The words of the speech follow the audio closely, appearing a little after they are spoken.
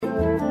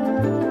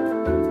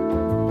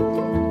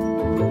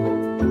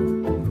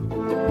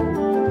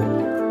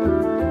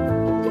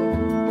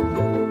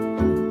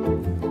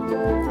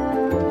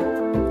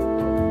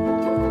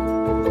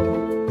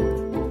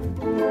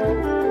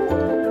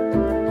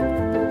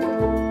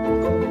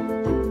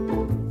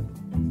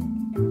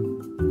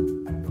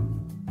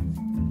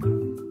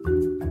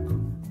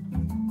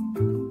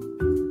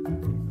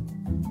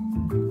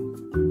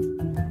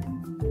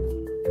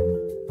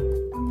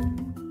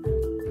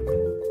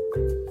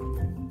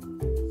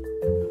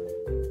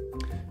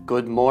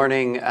Good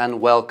morning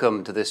and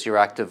welcome to this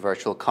Euractiv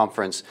virtual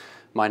conference.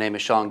 My name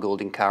is Sean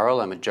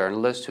Goulding-Carroll. I'm a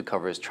journalist who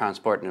covers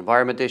transport and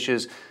environment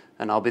issues,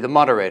 and I'll be the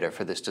moderator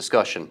for this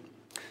discussion.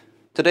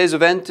 Today's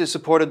event is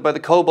supported by the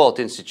Cobalt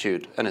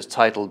Institute and is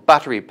titled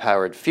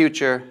Battery-Powered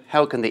Future: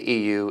 How can the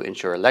EU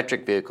ensure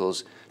electric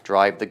vehicles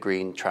drive the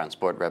green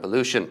transport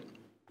revolution?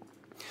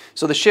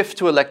 So the shift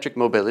to electric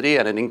mobility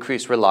and an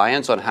increased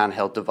reliance on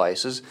handheld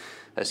devices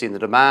has seen the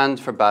demand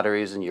for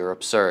batteries in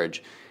Europe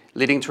surge,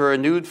 leading to a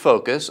renewed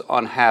focus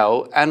on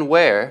how and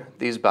where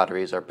these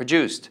batteries are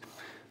produced.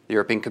 The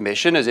European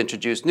Commission has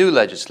introduced new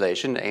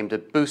legislation aimed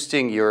at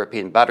boosting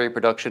European battery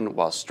production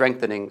while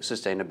strengthening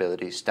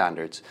sustainability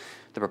standards.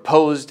 The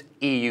proposed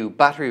EU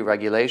battery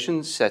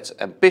regulation sets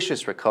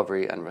ambitious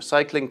recovery and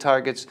recycling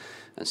targets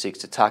and seeks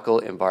to tackle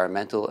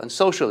environmental and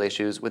social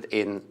issues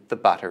within the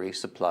battery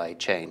supply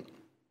chain.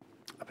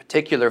 A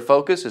particular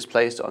focus is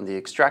placed on the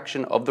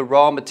extraction of the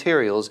raw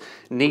materials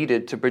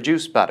needed to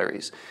produce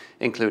batteries,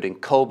 including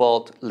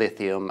cobalt,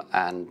 lithium,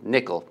 and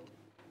nickel.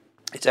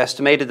 It's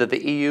estimated that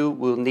the EU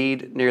will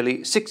need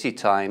nearly 60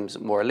 times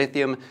more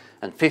lithium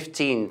and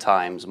 15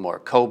 times more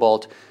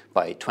cobalt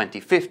by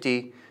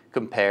 2050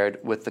 compared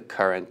with the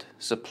current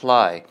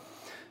supply.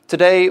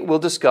 Today, we'll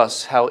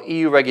discuss how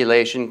EU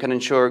regulation can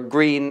ensure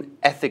green,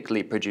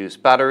 ethically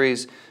produced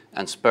batteries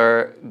and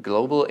spur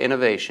global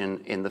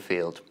innovation in the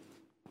field.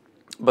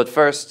 But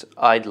first,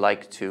 I'd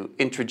like to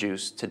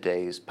introduce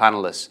today's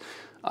panelists.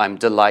 I'm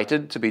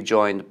delighted to be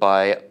joined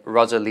by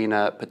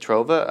Rosalina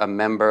Petrova, a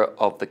member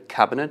of the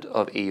Cabinet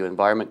of EU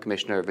Environment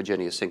Commissioner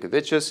Virginijus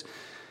Sinkevicius,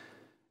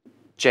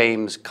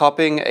 James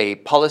Copping, a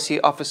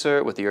policy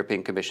officer with the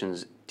European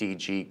Commission's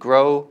DG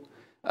GROW,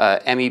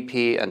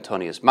 MEP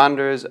Antonius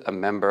Manders, a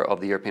member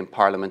of the European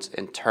Parliament's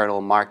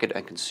Internal Market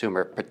and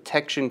Consumer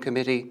Protection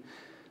Committee,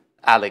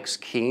 Alex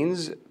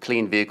Keynes,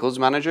 Clean Vehicles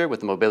Manager with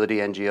the mobility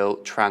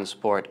NGO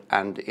Transport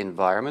and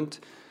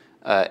Environment,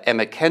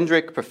 Emma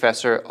Kendrick,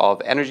 Professor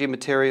of Energy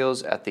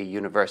Materials at the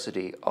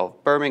University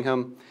of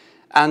Birmingham,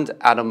 and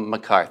Adam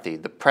McCarthy,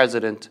 the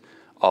President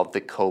of the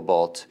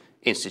Cobalt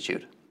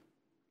Institute.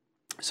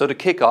 So to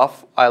kick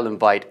off, I'll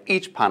invite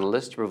each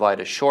panelist to provide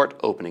a short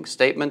opening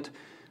statement,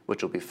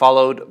 which will be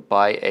followed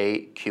by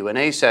a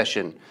Q&A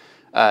session.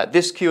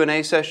 This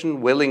Q&A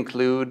session will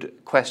include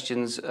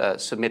questions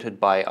submitted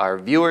by our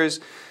viewers.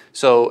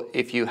 So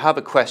if you have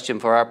a question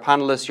for our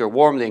panelists, you're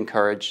warmly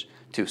encouraged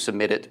to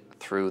submit it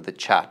through the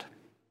chat.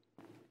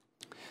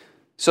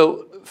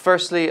 So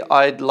firstly,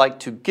 I'd like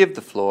to give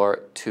the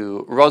floor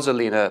to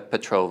Rosalina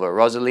Petrova.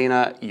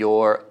 Rosalina,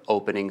 your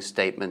opening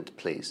statement,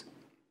 please.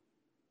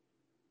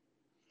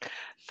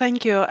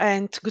 Thank you,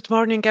 and good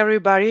morning,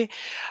 everybody.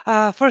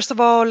 First of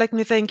all, let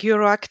me thank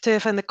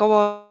Euractiv and the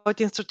Cobalt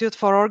Institute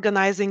for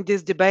organizing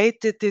this debate.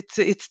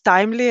 It's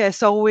timely,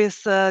 as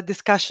always,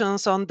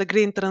 discussions on the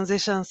green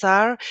transitions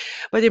are,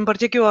 but in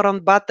particular on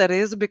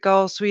batteries,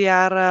 because we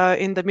are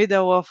in the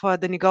middle of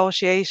the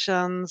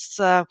negotiations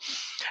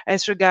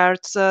as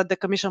regards the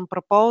Commission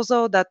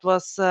proposal that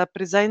was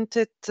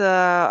presented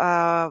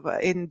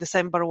in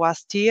December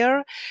last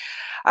year.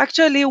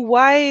 Actually,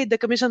 why the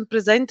Commission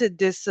presented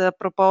this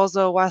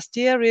proposal last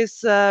year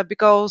is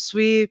because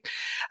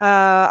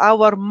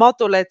our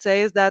motto, let's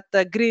say, is that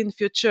the green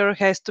future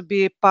has to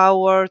be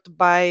powered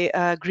by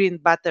green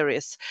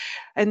batteries.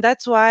 And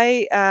that's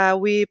why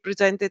we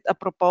presented a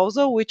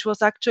proposal, which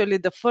was actually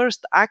the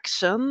first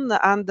action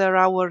under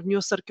our new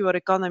Circular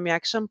Economy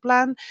Action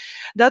Plan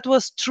that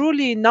was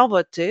truly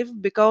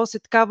innovative because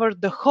it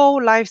covered the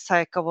whole life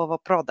cycle of a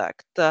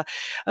product.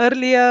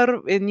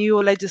 Earlier in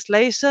new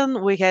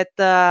legislation, we had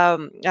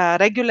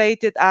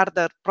regulated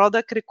either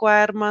product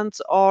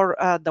requirements or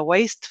the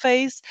waste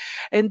phase,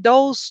 and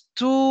those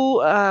two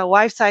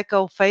life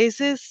cycle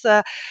phases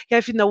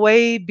have in a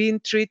way been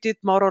treated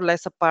more or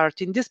less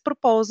apart. In this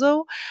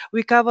proposal,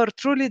 we cover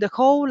truly the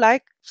whole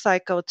life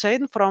cycle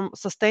chain, from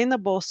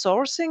sustainable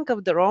sourcing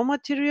of the raw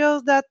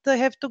materials that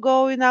have to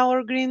go in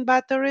our green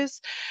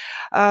batteries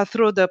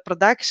through the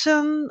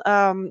production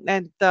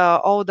and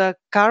all the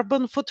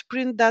carbon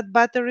footprint that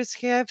batteries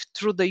have,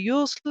 through the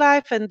use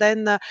life, and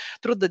then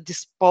through the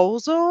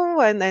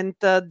disposal, and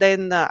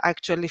then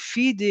actually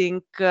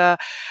feeding the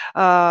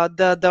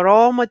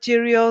raw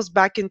materials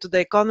back into the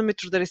economy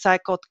through the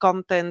recycled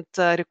content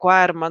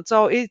requirement.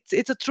 So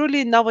it's a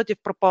truly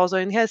innovative proposal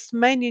and has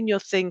many new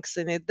things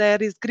in it.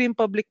 There is green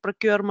public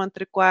procurement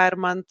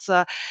requirements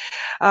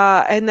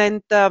and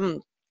then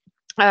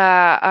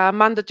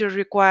mandatory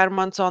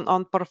requirements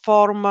on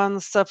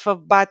performance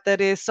of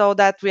batteries, so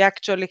that we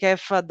actually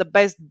have the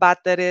best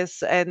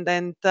batteries and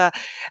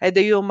at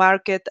the EU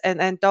market,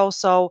 and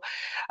also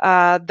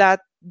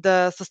that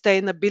the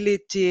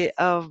sustainability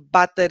of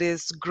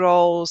batteries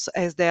grows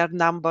as their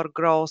number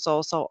grows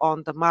also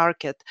on the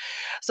market.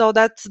 So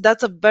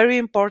that's a very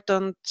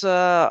important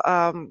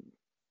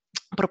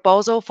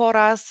proposal for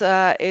us.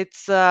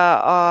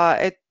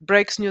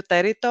 breaks new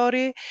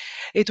territory.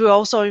 It will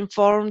also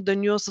inform the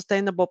new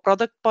sustainable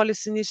product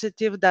policy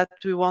initiative that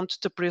we want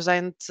to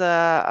present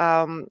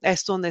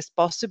as soon as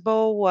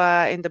possible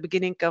in the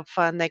beginning of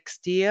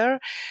next year.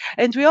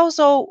 And we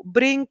also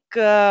bring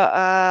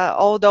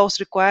all those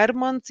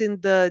requirements in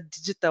the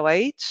digital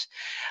age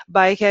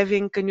by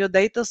having a new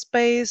data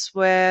space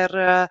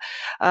where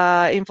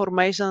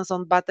information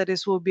on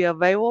batteries will be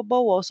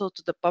available also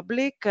to the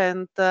public.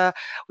 And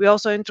we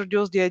also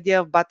introduced the idea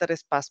of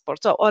batteries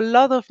passport. So a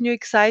lot of new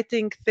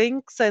exciting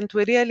things, and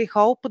we really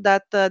hope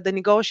that the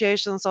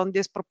negotiations on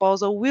this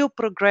proposal will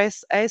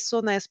progress as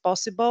soon as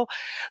possible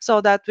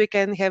so that we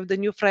can have the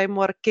new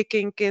framework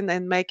kicking in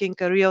and making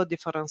a real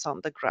difference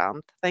on the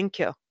ground. Thank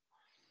you.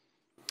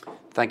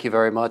 Thank you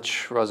very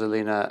much,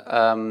 Rosalina.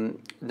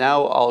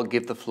 Now I'll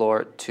give the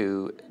floor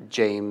to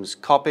James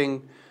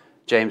Copping.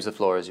 James, the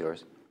floor is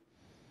yours.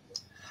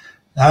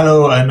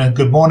 Hello, and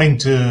good morning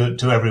to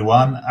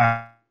everyone.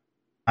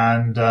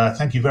 And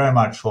thank you very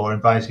much for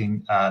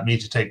inviting me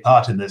to take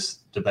part in this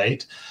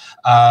debate.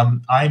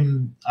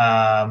 I'm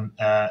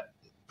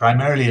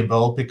primarily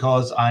involved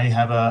because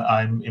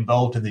I'm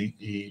involved in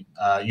the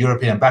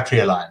European Battery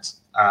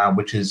Alliance,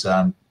 which is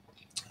a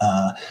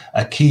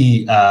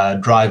key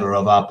driver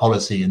of our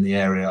policy in the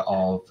area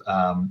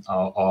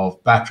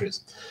of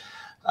batteries.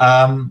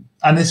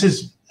 And this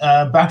is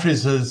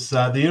batteries as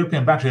the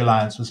European Battery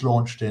Alliance was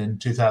launched in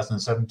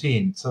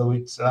 2017, so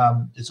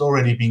it's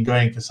already been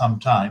going for some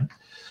time,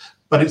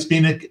 but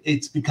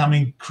it's become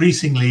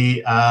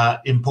increasingly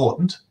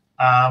important.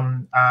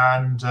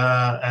 And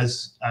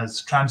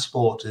as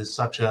transport is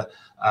such a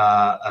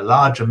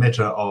large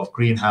emitter of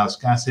greenhouse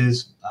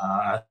gases,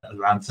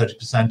 around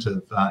 30%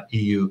 of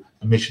EU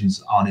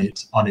emissions on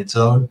its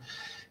own,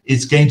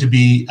 it's going to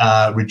be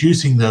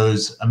reducing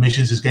those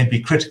emissions is going to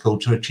be critical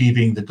to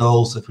achieving the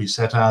goals that we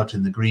set out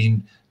in the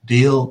Green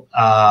Deal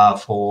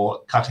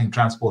for cutting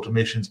transport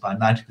emissions by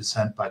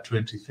 90% by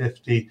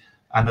 2050,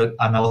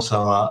 and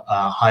also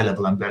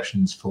high-level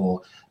ambitions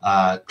for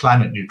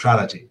climate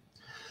neutrality.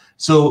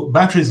 So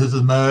batteries has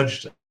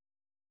emerged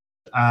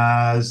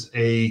as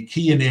a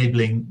key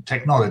enabling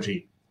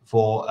technology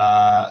for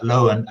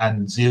low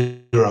and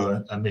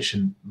zero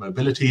emission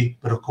mobility,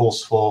 but of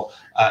course for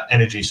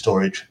energy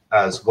storage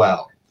as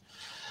well.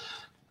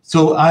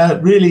 So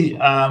really,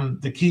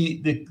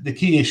 the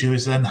key issue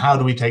is then how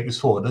do we take this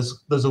forward?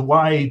 There's a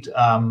wide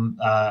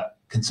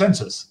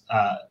consensus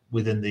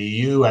within the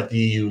EU at the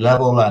EU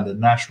level and the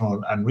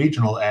national and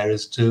regional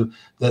areas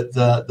that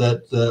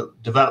the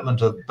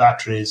development of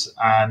batteries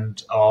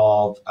and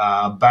of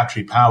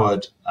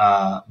battery-powered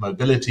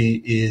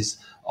mobility is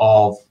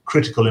of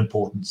critical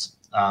importance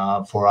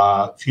for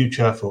our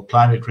future, for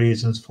climate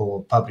reasons,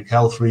 for public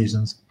health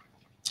reasons,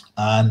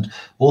 and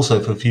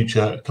also for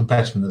future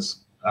competitiveness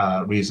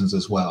reasons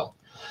as well.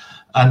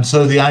 And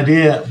so the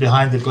idea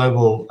behind the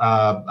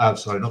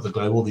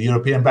the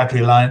European Battery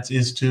Alliance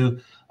is to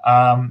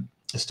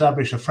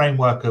establish a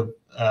framework of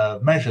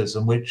measures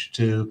in which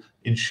to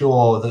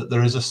ensure that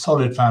there is a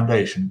solid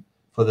foundation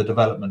for the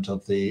development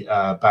of the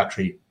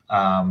battery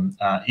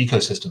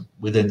ecosystem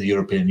within the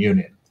European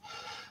Union.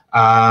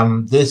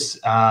 This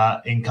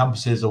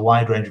encompasses a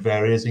wide range of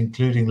areas,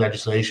 including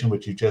legislation,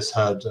 which you just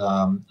heard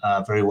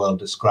very well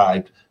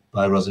described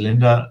by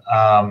Rosalinda.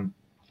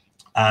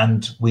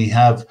 And we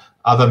have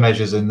other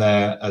measures in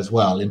there as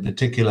well, in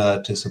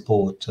particular to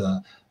support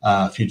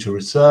future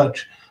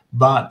research,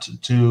 but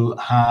to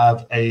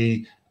have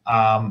a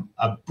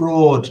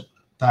broad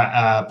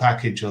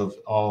package of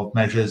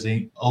measures,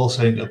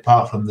 also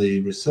apart from the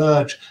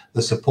research,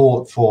 the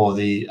support for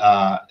the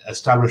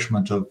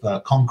establishment of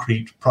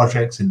concrete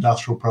projects,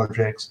 industrial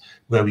projects,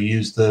 where we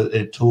use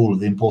the tool,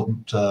 the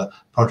important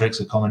projects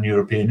of common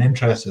European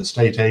interest, a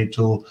state aid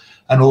tool,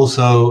 and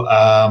also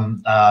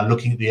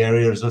looking at the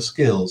areas of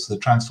skills, the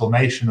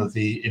transformation of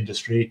the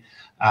industry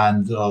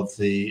and of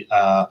the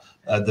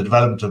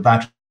development of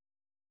batteries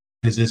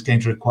is going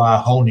to require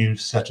a whole new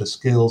set of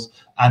skills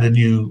and a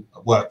new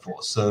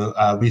workforce. So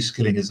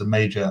reskilling is a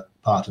major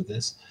part of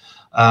this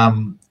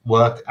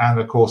work, and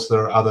of course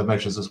there are other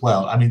measures as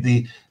well. I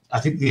mean, I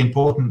think the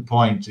important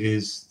point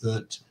is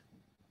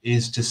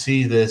to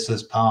see this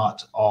as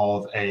part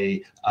of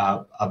a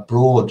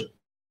broad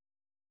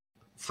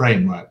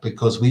framework,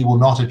 because we will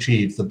not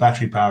achieve the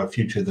battery power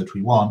future that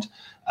we want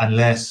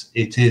unless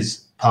it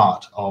is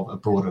part of a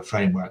broader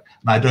framework.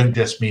 And I don't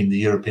just mean the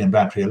European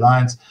Battery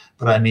Alliance,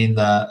 but I mean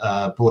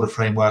the broader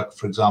framework,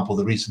 for example,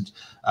 the recent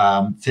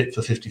Fit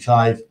for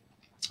 55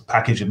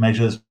 package of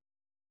measures,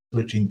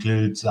 which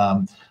includes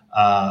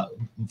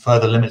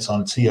further limits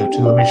on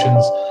CO2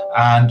 emissions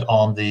and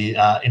on the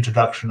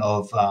introduction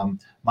of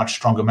much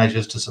stronger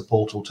measures to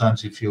support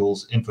alternative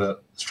fuels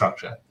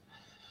infrastructure.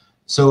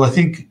 So I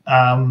think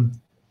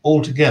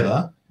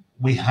altogether,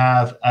 we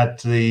have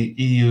at the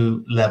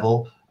EU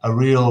level a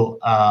real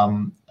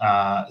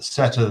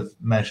set of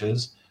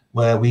measures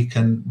where we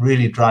can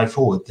really drive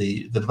forward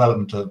the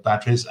development of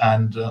batteries,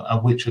 and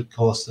which, of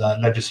course,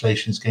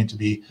 legislation is going to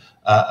be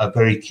a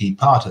very key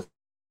part of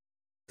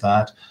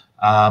that,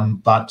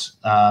 but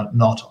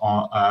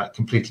not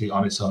completely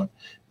on its own.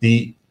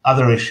 The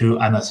other issue,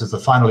 and this is the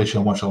final issue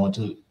on which I want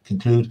to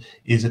conclude,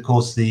 is of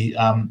course the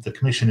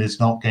Commission is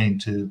not going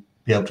to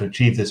be able to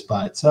achieve this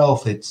by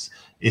itself. It's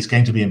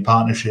going to be in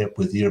partnership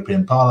with the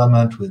European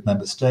Parliament, with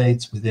member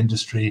states, with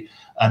industry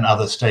and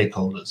other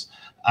stakeholders.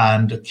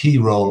 And a key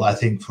role, I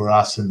think, for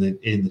us in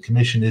the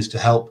Commission is to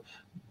help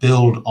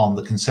build on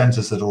the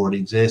consensus that already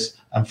exists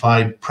and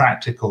find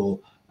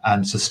practical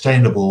and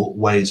sustainable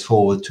ways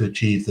forward to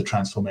achieve the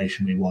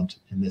transformation we want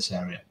in this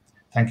area.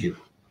 Thank you.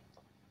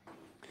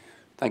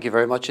 Thank you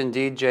very much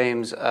indeed,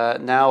 James.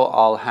 Now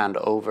I'll hand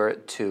over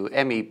to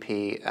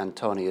MEP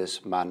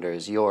Antonius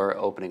Manders. Your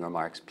opening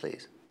remarks,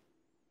 please.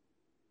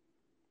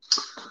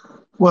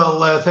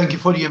 Well, thank you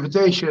for the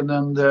invitation,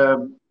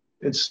 and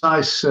it's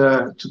nice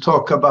to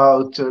talk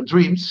about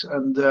dreams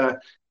and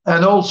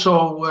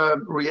also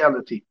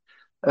reality.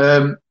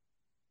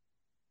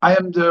 I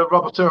am the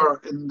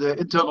rapporteur in the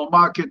Internal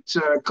Market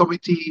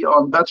Committee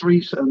on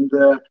batteries, and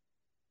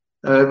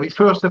we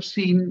first have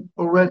seen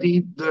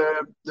already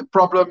the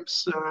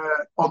problems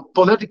on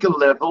political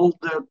level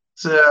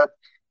that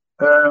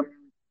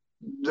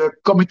the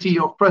Committee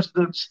of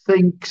Presidents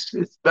thinks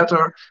it's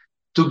better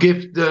to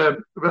give the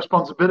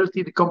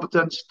responsibility, the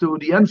competence to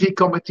the ENVI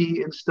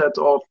Committee instead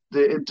of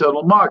the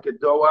internal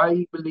market, though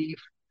I believe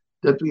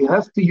that we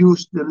have to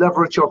use the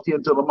leverage of the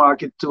internal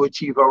market to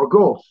achieve our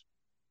goals.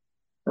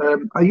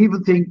 I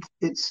even think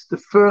it's the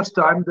first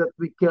time that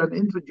we can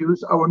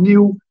introduce our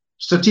new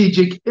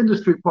strategic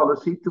industry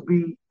policy to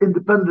be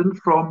independent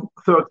from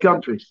third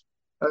countries.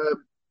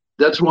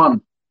 That's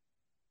one.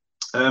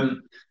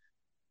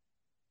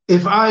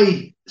 If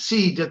I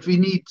see that we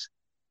need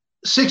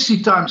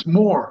 60 times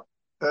more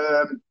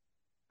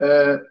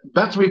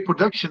battery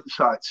production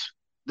sites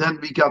than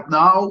we got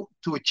now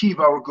to achieve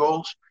our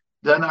goals,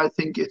 then I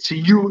think it's a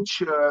huge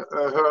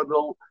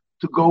hurdle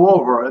to go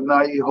over. And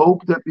I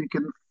hope that we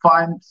can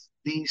find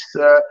these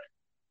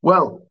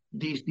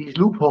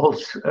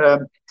loopholes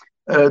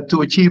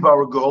to achieve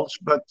our goals.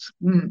 But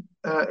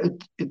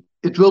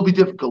it will be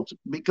difficult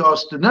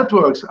because the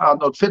networks are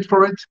not fit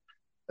for it.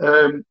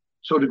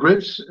 So the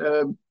grids,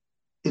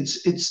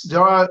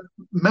 there are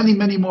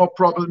many more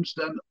problems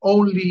than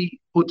only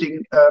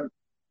putting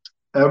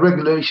a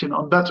regulation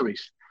on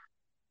batteries.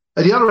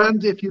 At the other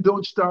end, if you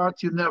don't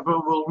start, you never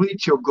will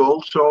reach your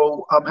goal.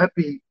 So I'm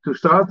happy to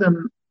start,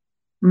 and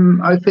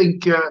I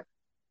think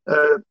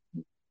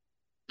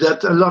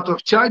that a lot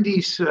of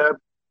Chinese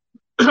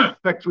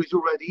factories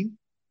already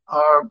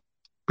are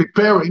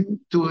preparing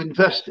to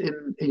invest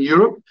in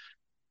Europe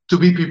to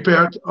be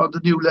prepared on the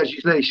new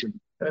legislation.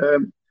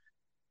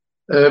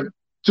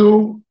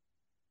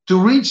 To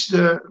reach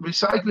the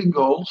recycling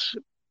goals,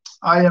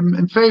 I am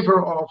in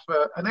favor of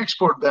an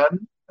export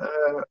ban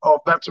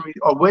of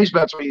waste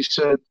batteries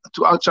to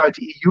outside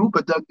the EU,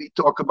 but then we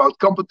talk about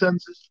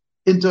competences.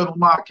 Internal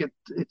market,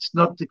 it's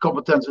not the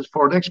competences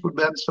for an export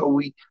ban, so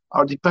we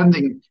are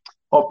depending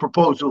on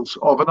proposals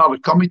of another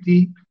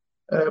committee.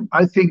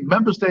 I think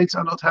member states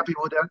are not happy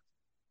with that,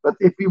 but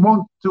if we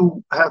want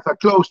to have a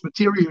closed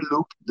material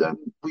loop, then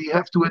we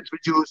have to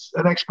introduce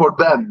an export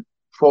ban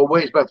for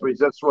waste batteries.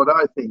 That's what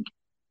I think.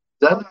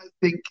 Then I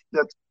think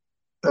that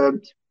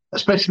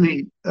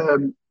especially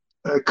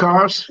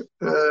cars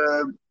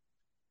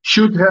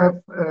should have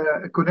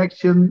a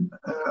connection,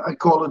 I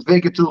call it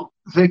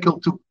vehicle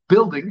to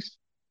buildings,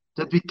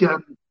 that we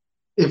can,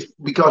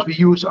 because we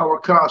use our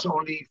cars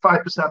only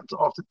 5%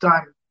 of the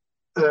time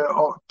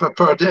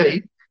per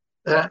day,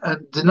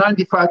 and the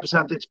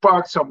 95% is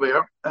parked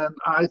somewhere, and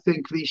I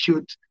think we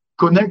should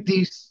connect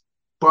these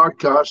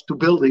parked cars to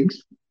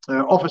buildings,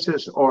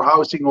 offices or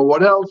housing or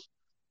what else,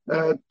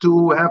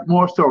 to have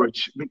more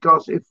storage.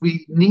 Because if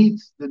we need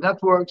the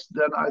networks,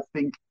 then I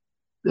think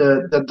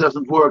that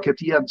doesn't work at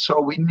the end. So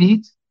we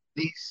need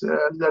these,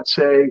 let's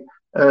say,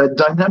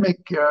 dynamic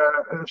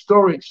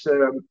storage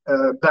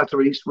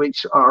batteries,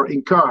 which are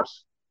in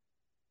cars.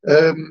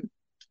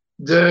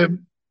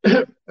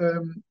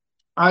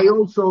 I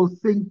also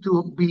think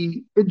to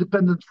be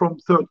independent from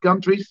third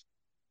countries,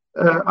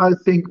 I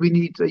think we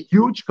need a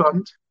huge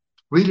fund,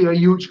 really a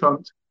huge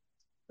fund,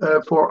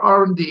 for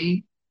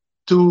R&D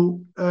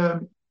to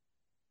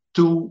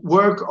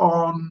work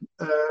on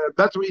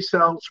battery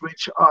cells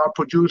which are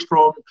produced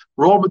from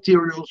raw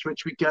materials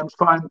which we can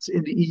find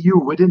in the EU,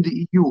 within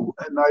the EU.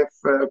 And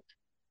I've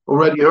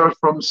already heard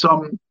from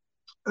some,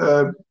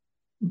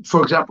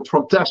 for example,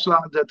 from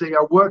Tesla, that they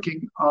are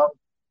working on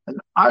an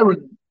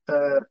iron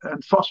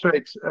and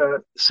phosphate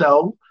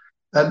cell.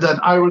 And then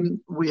iron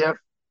we have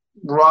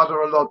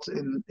rather a lot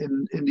in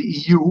the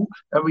EU,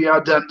 and we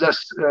are then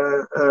less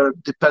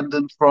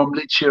dependent from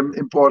lithium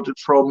imported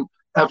from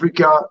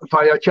Africa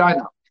via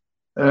China.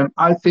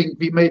 I think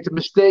we made a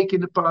mistake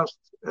in the past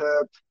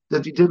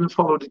that we didn't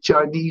follow the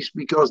Chinese,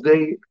 because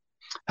they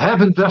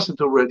have invested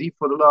already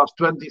for the last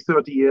 20,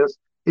 30 years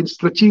in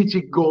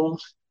strategic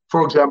goals,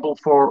 for example,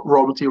 for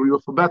raw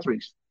materials for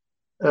batteries.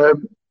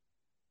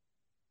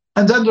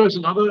 And then there's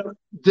another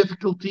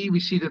difficulty. We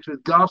see that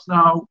with gas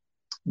now.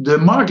 the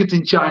market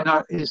in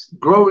China is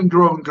growing,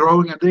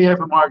 and they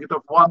have a market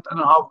of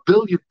 1.5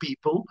 billion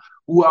people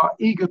who are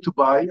eager to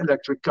buy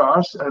electric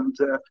cars and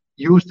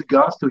use the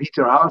gas to heat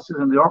their houses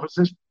and their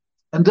offices.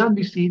 And then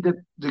we see that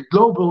the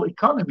global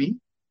economy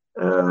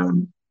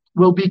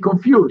will be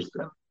confused.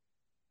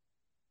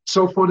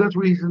 So for that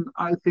reason,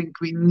 I think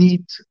we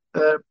need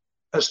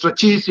a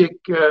strategic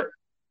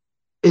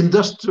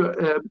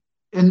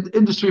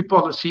industry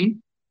policy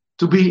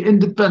to be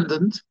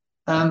independent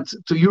and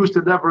to use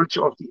the leverage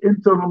of the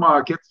internal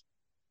market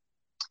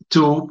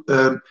to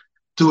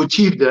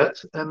achieve that.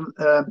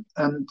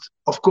 And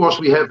of course,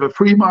 we have a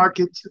free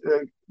market,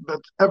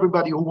 but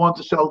everybody who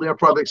wants to sell their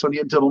products on the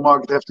internal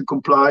market have to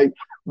comply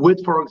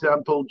with, for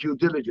example, due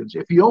diligence.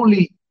 If you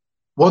only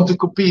want to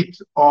compete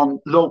on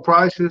low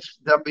prices,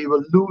 then we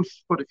will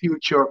lose for the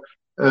future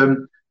a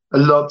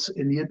lot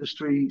in the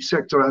industry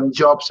sector and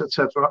jobs,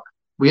 etc.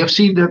 We have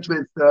seen that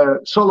with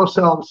solar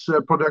cells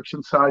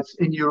production sites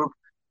in Europe.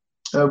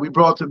 We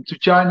brought them to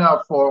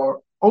China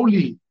for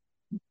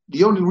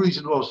the only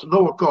reason was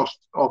lower cost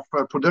of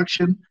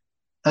production.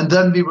 And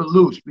then we will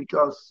lose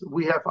because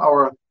we have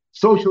our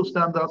social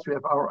standards, we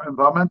have our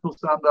environmental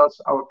standards,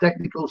 our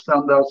technical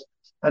standards.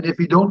 And if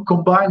we don't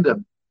combine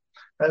them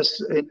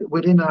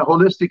within a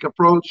holistic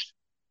approach,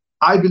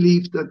 I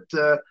believe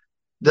that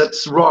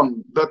that's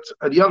wrong. But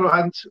on the other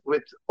hand,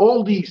 with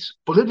all these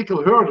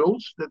political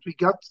hurdles that we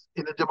got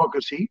in a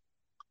democracy,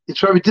 it's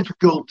very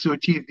difficult to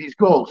achieve these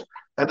goals.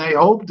 And I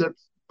hope that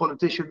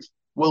politicians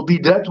will be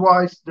that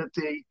wise that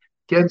they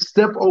can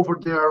step over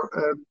their,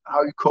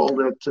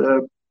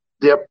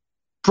 their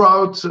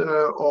proud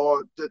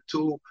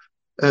to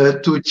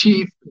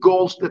achieve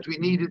goals that we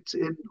needed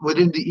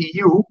within the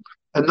EU,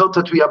 and not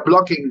that we are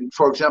blocking,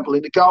 for example,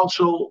 in the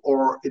Council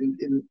or in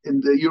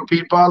the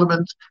European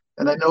Parliament.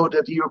 And I know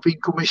that the European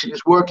Commission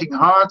is working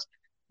hard,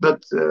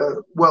 but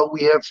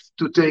we have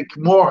to take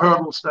more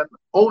hurdles than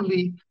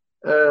only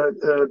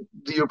the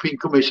European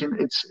Commission.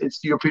 It's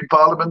the European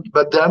Parliament,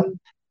 but then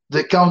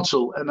the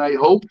Council. And I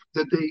hope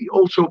that they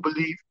also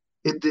believe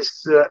in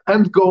this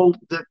end goal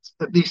that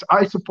at least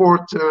I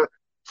support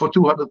for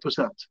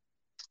 200%.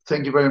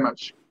 Thank you very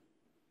much.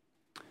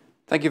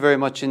 Thank you very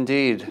much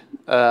indeed.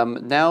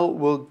 Now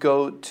we'll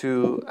go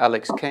to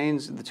Alex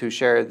Keynes to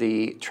share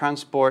the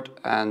transport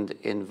and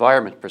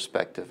environment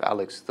perspective.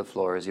 Alex, the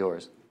floor is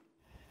yours.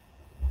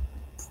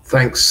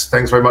 Thanks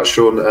very much,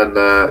 Sean, and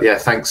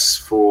thanks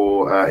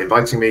for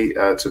inviting me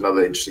to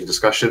another interesting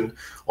discussion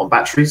on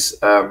batteries.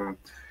 In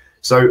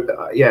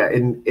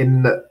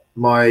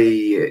my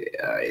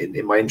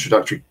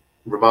introductory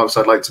remarks,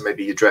 I'd like to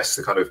maybe address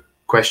the kind of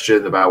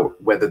question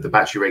about whether the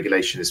battery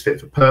regulation is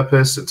fit for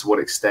purpose and to what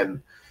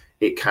extent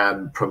it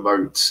can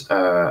promote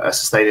a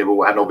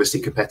sustainable and obviously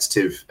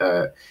competitive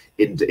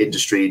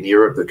industry in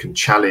Europe that can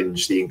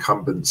challenge the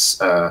incumbents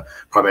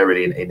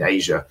primarily in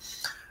Asia.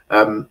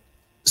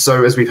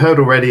 So as we've heard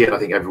already, and I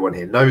think everyone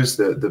here knows,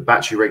 the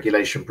battery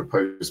regulation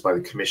proposed by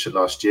the Commission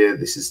last year,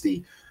 this is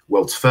the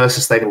world's first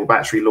sustainable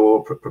battery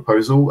law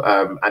proposal,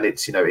 and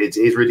it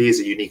really is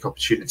a unique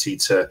opportunity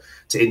to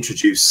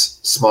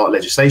introduce smart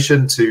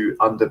legislation to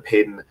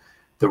underpin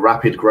the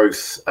rapid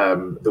growth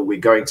that we're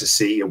going to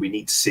see and we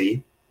need to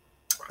see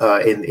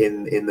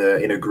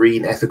in a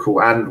green, ethical,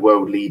 and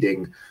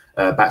world-leading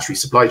battery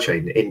supply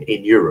chain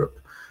in Europe.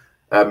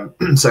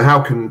 So how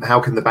can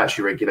the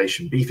battery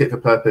regulation be fit for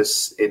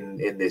purpose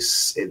in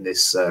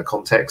this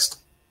context?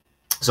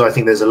 So I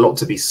think there's a lot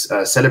to be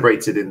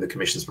celebrated in the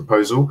Commission's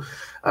proposal.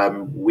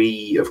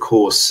 We, of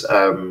course,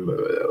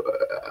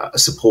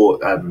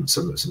 support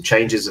some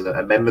changes and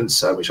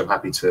amendments, which I'm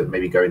happy to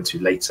maybe go into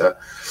later.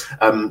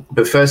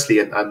 But firstly,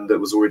 and that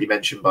was already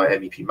mentioned by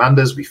MEP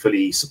Manders, we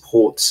fully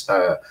support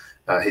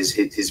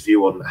his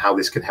view on how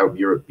this can help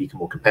Europe become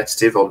more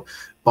competitive on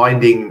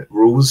binding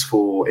rules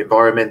for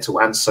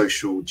environmental and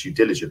social due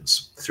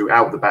diligence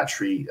throughout the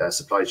battery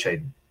supply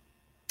chain.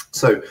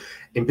 So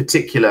in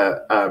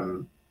particular,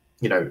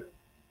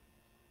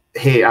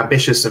 here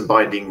ambitious and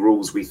binding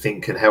rules we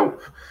think can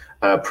help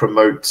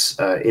promote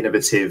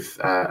innovative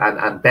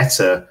and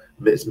better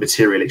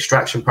material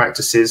extraction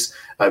practices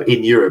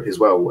in Europe as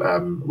well,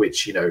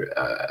 which,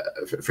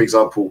 for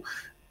example,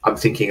 I'm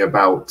thinking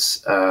about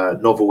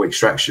novel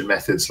extraction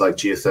methods like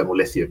geothermal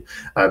lithium.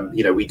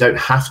 We don't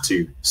have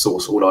to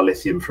source all our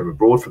lithium from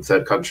abroad, from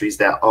third countries.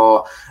 There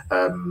are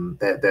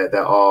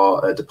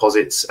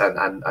deposits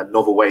and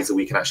novel ways that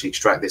we can actually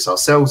extract this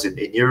ourselves in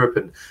Europe.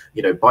 And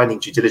binding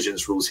due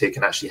diligence rules here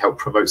can actually help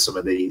promote some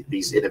of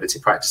these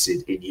innovative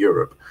practices in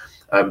Europe.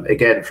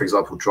 Again, for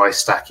example, dry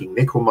stacking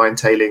nickel mine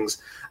tailings,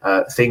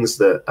 things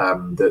that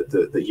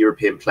the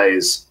European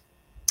players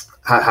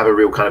have a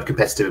real kind of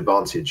competitive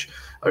advantage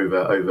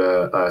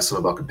over some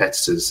of our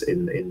competitors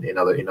in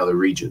other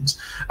regions,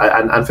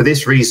 and for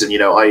this reason,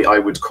 I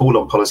would call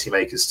on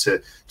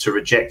policymakers to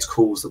reject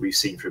calls that we've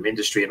seen from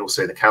industry and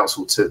also in the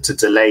Council to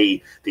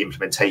delay the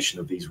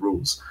implementation of these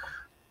rules.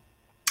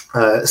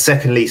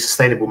 Secondly,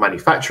 sustainable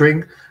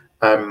manufacturing.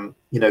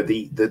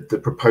 The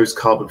proposed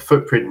carbon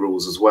footprint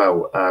rules as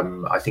well,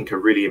 I think are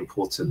really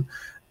important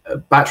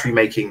battery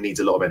making needs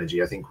a lot of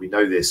energy. I think we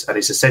know this, and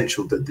it's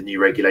essential that the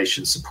new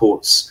regulation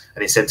supports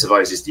and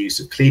incentivizes the use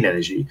of clean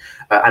energy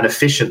and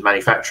efficient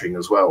manufacturing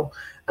as well.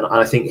 And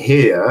I think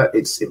here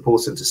it's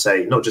important to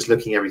say, not just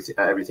looking at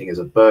everything as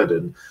a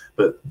burden,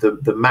 but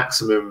the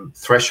maximum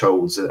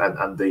thresholds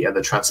and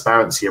the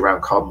transparency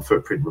around carbon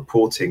footprint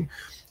reporting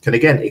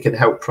can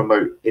help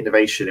promote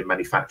innovation in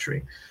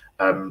manufacturing.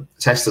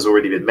 Tesla's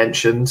already been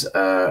mentioned,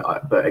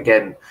 but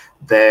again,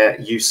 their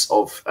use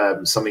of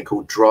something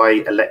called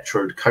dry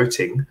electrode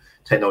coating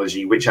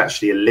technology, which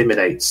actually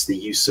eliminates the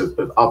use of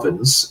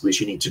ovens,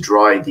 which you need to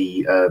dry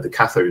the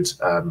cathode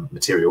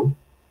material.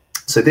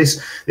 So this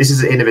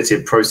is an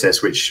innovative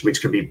process which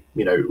can be,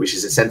 which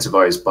is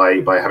incentivized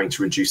by having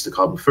to reduce the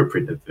carbon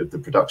footprint of the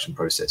production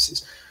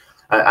processes.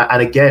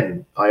 And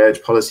again, I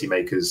urge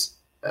policymakers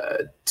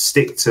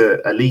stick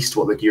to at least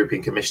what the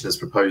European Commission has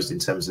proposed in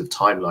terms of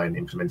timeline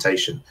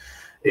implementation.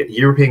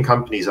 European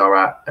companies are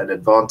at an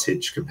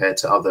advantage compared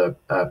to other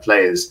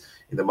players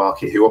in the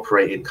market who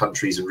operate in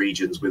countries and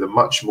regions with a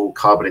much more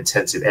carbon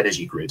intensive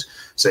energy grid.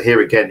 So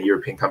here again,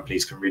 European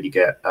companies can really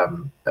get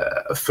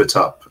a foot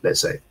up, let's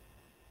say.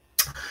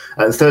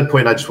 The third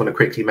point I just want to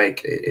quickly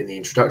make in the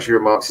introductory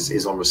remarks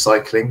is on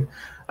recycling.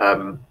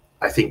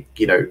 I think,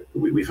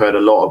 we've heard a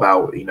lot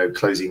about,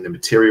 closing the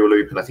material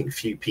loop, and I think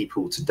few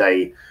people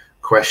today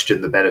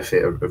question the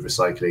benefit of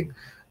recycling.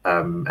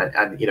 And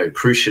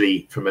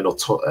crucially, from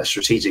a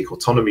strategic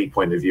autonomy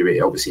point of view,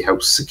 it obviously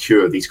helps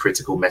secure these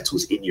critical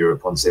metals in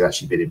Europe once they've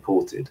actually been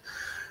imported.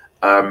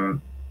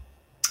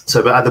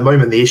 But at the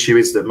moment, the issue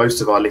is that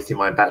most of our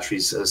lithium-ion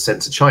batteries are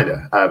sent to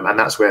China, and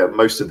that's where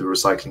most of the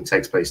recycling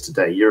takes place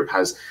today. Europe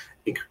has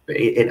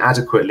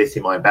inadequate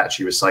lithium-ion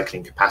battery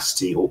recycling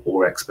capacity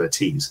or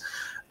expertise.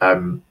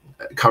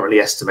 Currently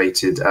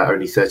estimated at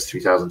only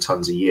 33,000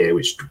 tons a year,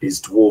 which is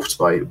dwarfed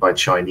by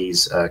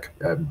Chinese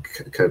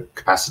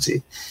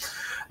capacity.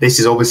 This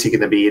is obviously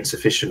going to be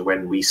insufficient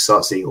when we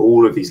start seeing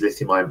all of these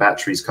lithium-ion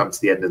batteries come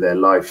to the end of their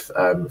life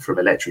from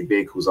electric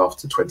vehicles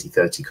after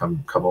 2030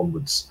 come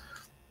onwards.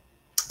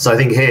 So I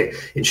think here,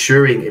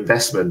 ensuring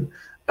investment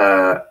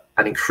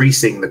and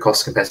increasing the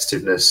cost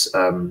competitiveness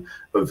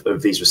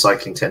of these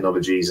recycling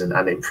technologies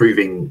and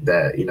improving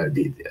their,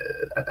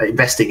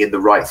 investing in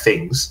the right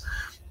things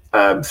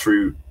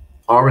through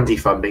R&D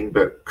funding,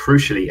 but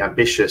crucially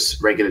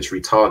ambitious regulatory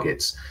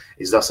targets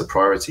is thus a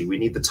priority. We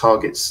need the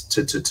targets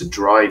to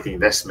drive the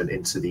investment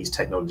into these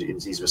technologies,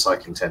 into these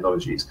recycling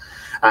technologies.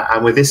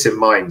 And with this in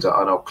mind,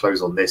 and I'll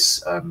close on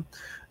this,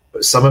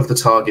 some of the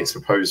targets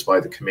proposed by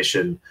the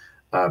Commission,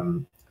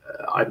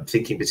 I'm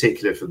thinking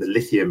particular for the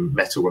lithium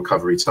metal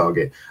recovery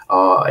target,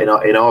 are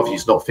in our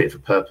views not fit for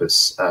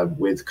purpose,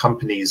 with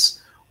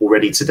companies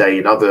already today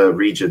in other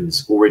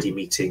regions already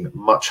meeting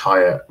much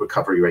higher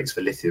recovery rates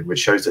for lithium, which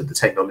shows that the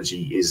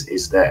technology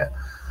is there.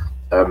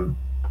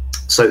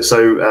 So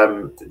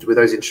with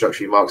those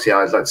introductory remarks,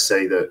 I'd like to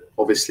say that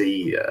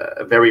obviously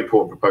a very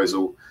important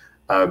proposal,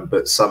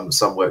 but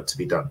some work to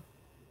be done.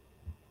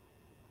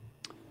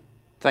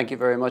 Thank you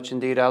very much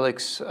indeed,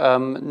 Alex.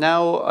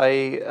 Now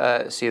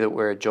I see that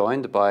we're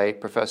joined by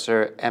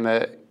Professor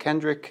Emma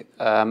Kendrick.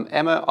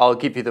 Emma, I'll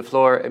give you the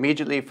floor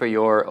immediately for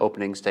your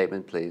opening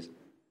statement, please.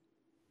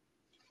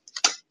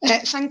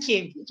 Thank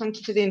you. Thank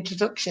you for the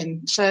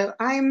introduction. So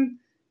I'm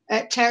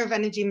Chair of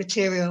Energy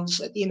Materials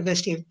at the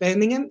University of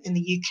Birmingham in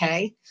the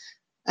UK.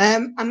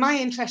 And my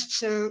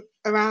interests are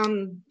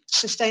around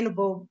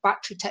sustainable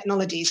battery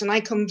technologies. And I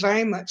come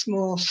very much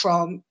more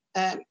from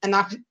an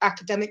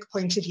academic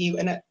point of view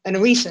and a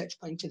research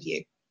point of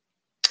view.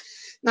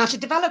 Now, to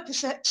develop a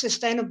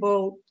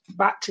sustainable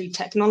battery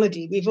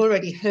technology, we've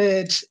already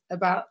heard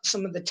about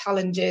some of the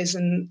challenges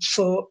and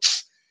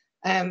thoughts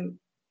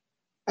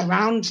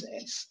around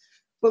this,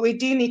 but we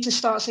do need to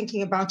start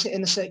thinking about it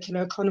in a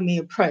circular economy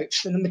approach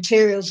from the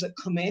materials that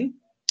come in,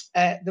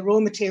 the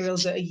raw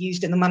materials that are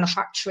used in the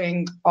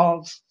manufacturing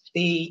of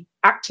the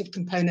active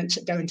components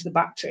that go into the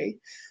battery.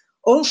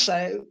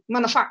 Also,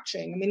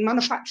 manufacturing. I mean,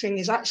 manufacturing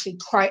is actually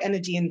quite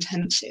energy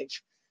intensive,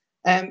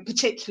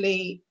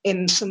 particularly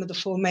in some of the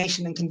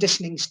formation and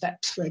conditioning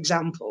steps, for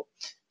example.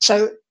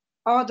 So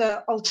are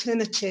there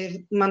alternative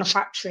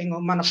manufacturing or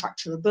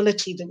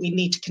manufacturability that we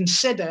need to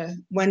consider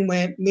when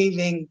we're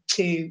moving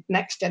to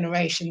next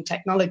generation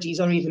technologies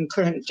or even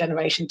current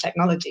generation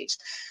technologies?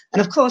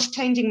 And of course,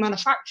 changing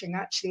manufacturing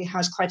actually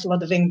has quite a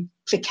lot of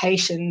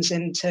implications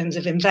in terms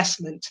of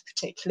investment,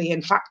 particularly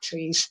in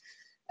factories.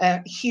 A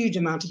huge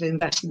amount of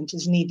investment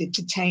is needed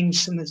to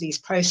change some of these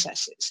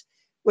processes,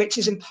 which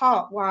is in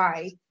part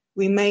why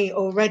we may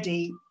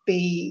already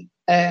be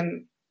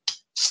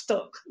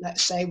stuck,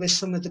 let's say, with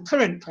some of the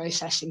current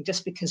processing,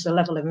 just because the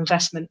level of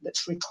investment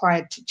that's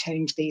required to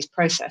change these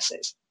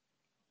processes.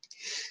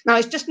 Now,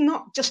 it's just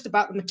not just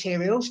about the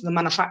materials, the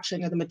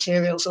manufacturing of the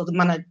materials or the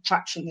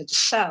manufacturing of the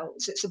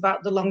cells. It's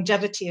about the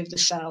longevity of the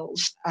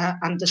cells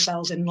and the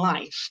cells in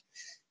life.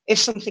 If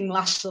something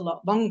lasts a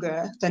lot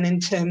longer, then in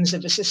terms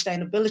of a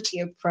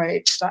sustainability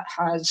approach, that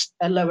has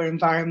a lower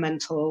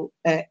environmental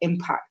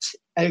impact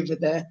over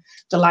the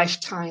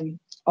lifetime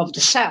of the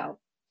cell.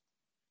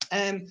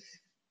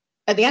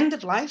 At the end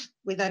of life,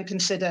 we then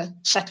consider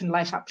second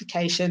life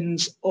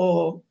applications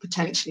or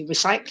potentially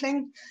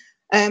recycling.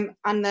 And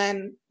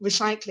then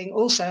recycling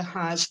also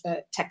has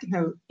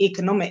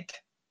techno-economic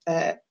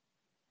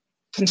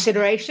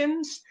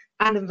considerations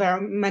and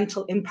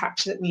environmental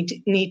impacts that we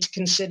need to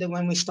consider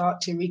when we start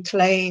to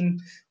reclaim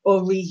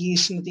or reuse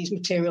some of these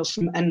materials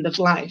from end of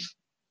life.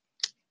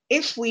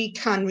 If we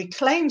can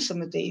reclaim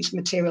some of these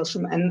materials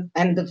from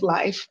end of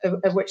life,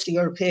 of which the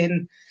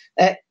European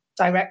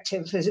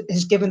directive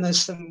has given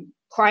us some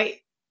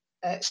quite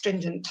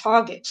stringent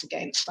targets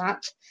against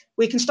that,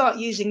 we can start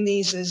using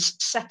these as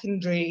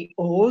secondary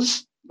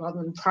ores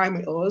rather than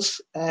primary ores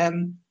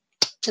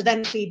to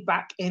then feed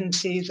back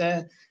into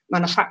the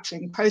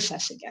manufacturing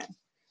process again.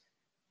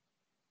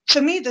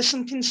 For me, there's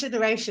some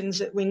considerations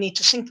that we need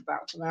to think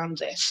about around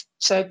this.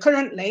 So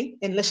currently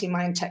in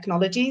lithium-ion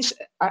technologies,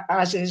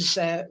 as is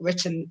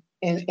written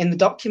in the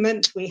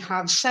document, we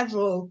have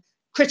several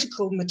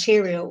critical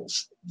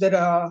materials that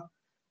are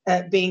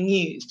being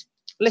used.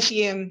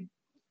 Lithium,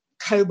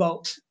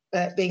 cobalt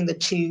being the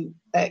two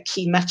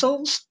key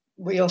metals.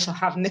 We also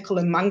have nickel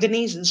and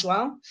manganese as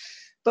well.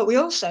 But we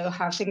also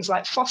have things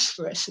like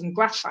phosphorus and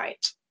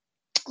graphite,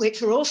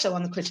 which are also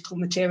on the critical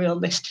material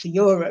list for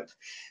Europe,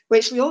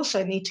 which we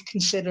also need to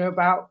consider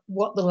about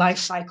what the life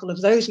cycle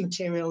of those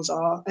materials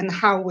are and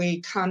how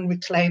we can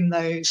reclaim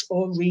those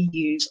or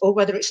reuse, or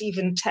whether it's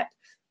even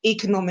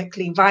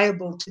economically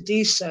viable to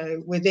do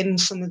so within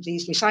some of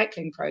these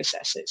recycling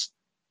processes.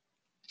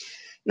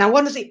 Now,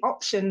 one of the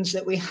options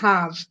that we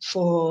have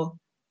for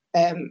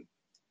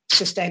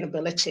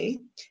sustainability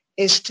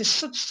is to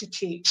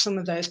substitute some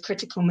of those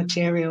critical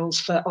materials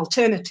for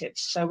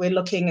alternatives. So we're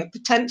looking at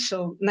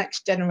potential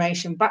next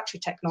generation battery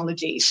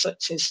technologies,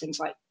 such as things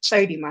like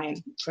sodium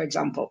ion, for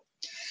example.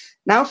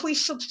 Now, if we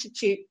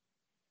substitute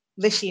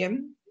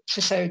lithium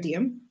for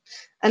sodium,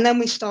 and then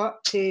we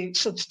start to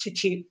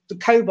substitute the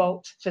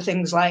cobalt for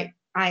things like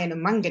iron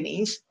and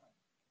manganese,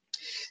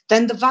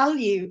 then the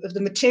value of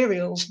the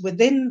materials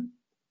within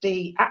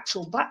the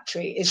actual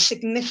battery is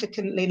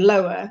significantly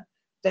lower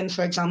than,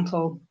 for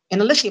example, in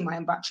a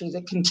lithium-ion battery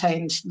that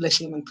contains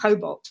lithium and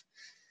cobalt.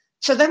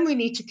 So then we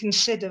need to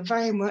consider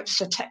very much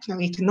the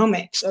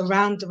techno-economics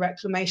around the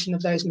reclamation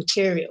of those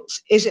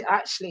materials. Is it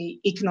actually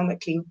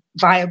economically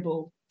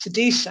viable to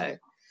do so?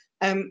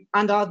 And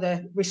are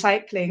the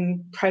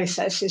recycling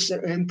processes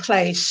that are in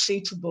place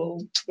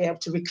suitable to be able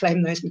to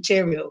reclaim those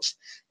materials?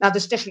 Now,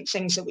 there's different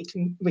things that we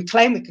can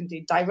reclaim. We can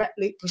do direct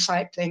loop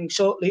recycling,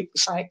 short loop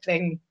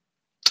recycling,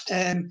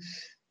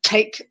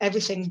 take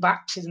everything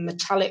back to the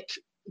metallic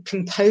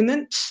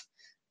components.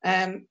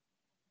 From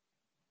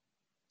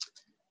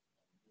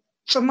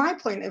my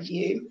point of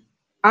view,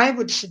 I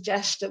would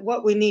suggest that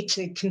what we need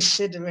to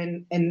consider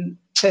in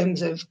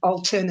terms of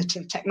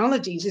alternative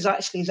technologies is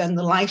actually then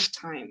the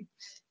lifetime.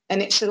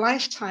 And it's the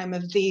lifetime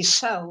of these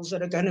cells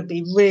that are going to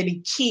be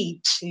really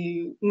key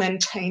to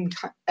maintain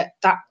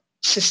that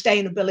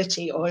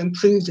sustainability or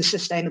improve the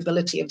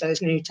sustainability of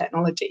those new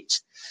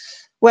technologies.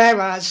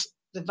 Whereas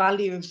the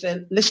value of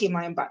the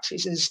lithium-ion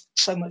batteries is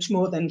so much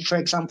more than, for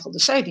example, the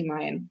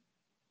sodium-ion.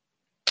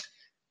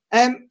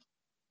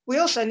 We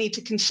also need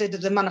to consider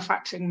the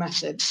manufacturing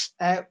methods.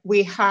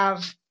 We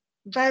have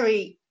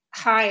very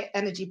high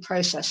energy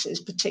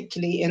processes,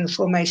 particularly in the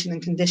formation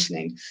and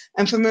conditioning.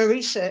 And from a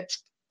research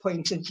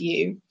point of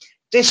view,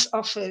 this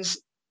offers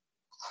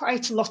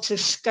quite a lot of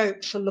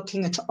scope for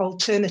looking at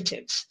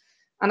alternatives.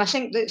 And I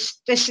think that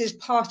this is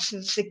part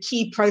of the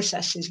key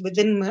processes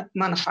within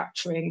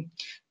manufacturing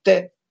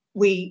that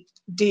we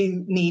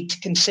do need to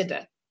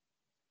consider.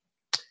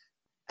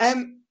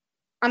 And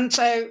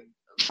so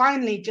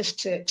finally, just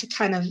to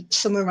kind of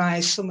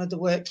summarize some of the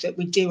work that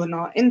we do in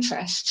our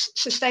interests,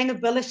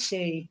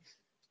 sustainability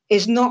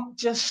is not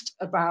just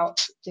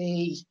about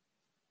the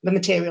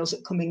materials that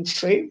are coming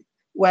through,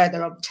 where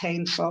they're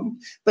obtained from,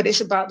 but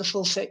it's about the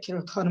full circular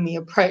economy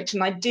approach.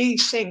 And I do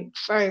think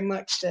very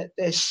much that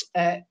this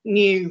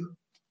new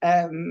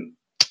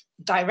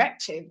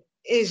directive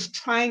is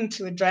trying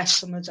to address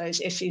some of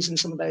those issues and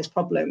some of those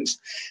problems,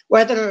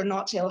 whether or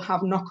not it'll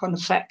have knock-on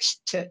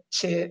effects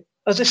to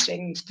other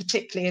things,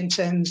 particularly in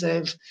terms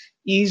of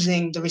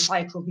using the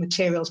recycled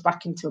materials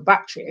back into a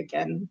battery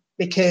again,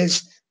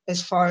 because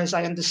as far as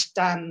I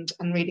understand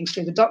and reading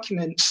through the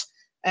documents,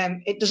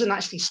 it doesn't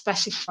actually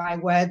specify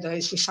where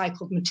those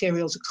recycled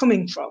materials are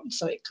coming from.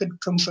 So it could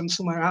come from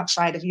somewhere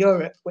outside of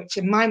Europe, which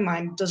in my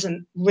mind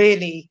doesn't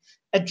really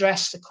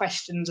address the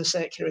questions of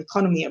circular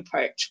economy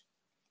approach.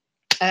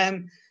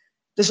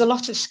 There's a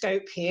lot of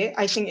scope here.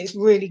 I think it's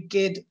really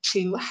good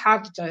to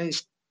have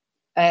those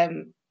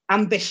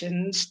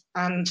ambitions.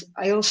 And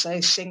I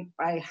also think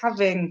by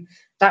having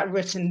that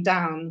written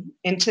down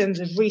in terms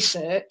of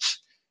research,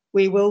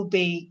 we will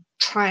be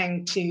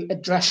trying to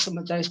address some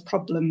of those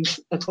problems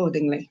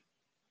accordingly.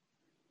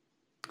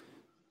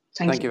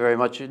 Thank you very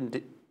much.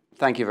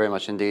 Thank you very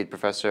much indeed,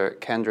 Professor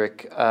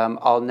Kendrick.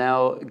 I'll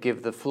now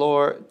give the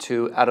floor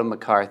to Adam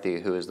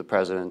McCarthy, who is the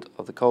president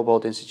of the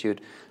Cobalt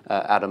Institute.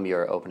 Adam,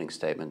 your opening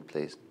statement,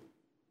 please.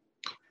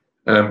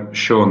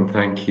 Sean,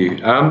 thank you.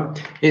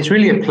 It's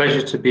really a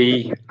pleasure to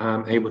be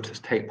able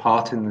to take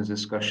part in the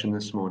discussion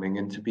this morning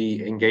and to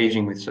be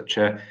engaging with such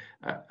a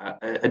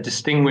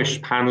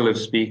distinguished panel of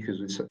speakers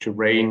with such a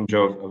range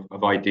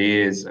of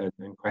ideas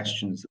and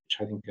questions, which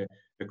I think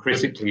are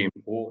critically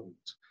important.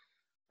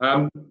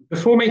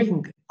 Before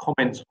making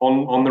comments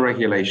on the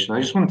regulation, I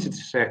just wanted to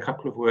say a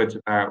couple of words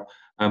about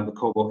the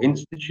Cobalt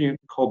Institute,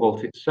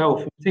 Cobalt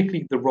itself, and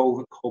particularly the role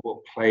that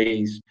Cobalt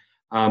plays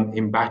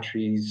in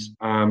batteries,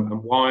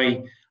 and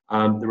why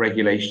the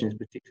regulation is a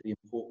particularly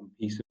important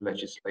piece of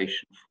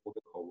legislation for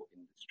the cobalt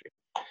industry.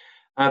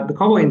 The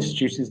Cobalt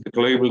Institute is the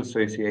global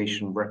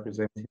association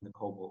representing the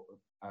cobalt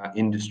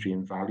industry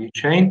and value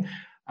chain.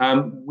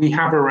 We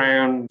have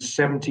around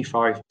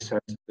 75%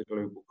 of the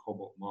global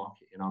cobalt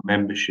market in our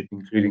membership,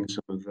 including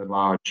some of the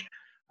large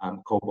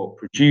cobalt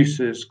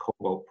producers,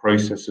 cobalt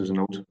processors, and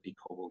ultimately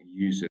cobalt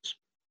users.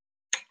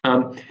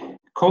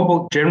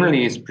 Cobalt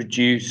generally is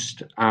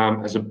produced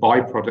as a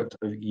byproduct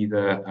of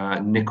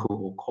either nickel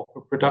or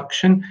copper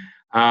production.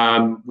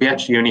 We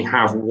actually only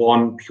have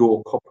one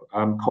pure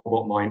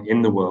cobalt mine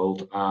in the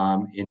world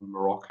in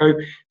Morocco.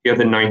 The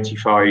other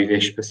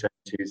 95-ish%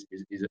 is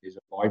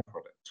a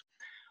byproduct.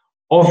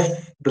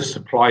 Of the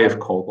supply of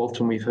cobalt,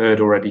 and we've heard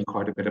already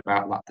quite a bit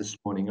about that this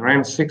morning,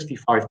 around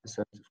 65%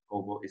 of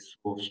cobalt is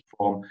sourced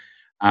from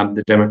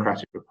the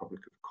Democratic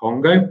Republic of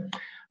Congo.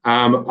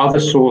 Other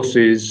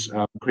sources,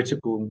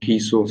 critical and key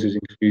sources,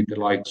 include the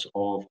likes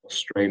of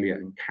Australia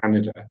and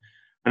Canada,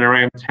 and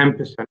around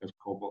 10% of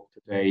cobalt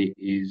today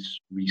is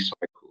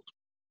recycled.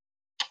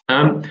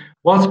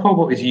 Whilst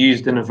cobalt is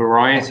used in a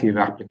variety of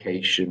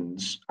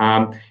applications,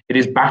 it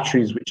is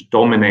batteries which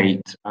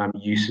dominate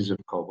uses of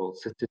cobalt.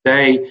 So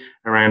today,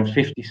 around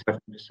 57%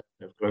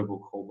 of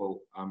global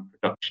cobalt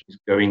production is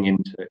going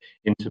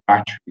into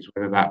batteries,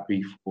 whether that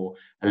be for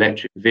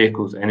electric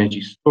vehicles,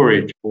 energy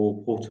storage,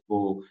 or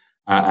portable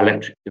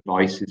electric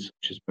devices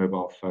such as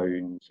mobile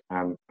phones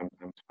and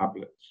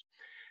tablets.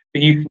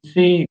 But you can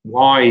see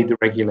why the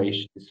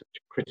regulation is such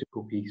a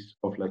critical piece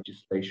of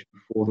legislation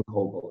for the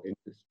cobalt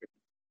industry.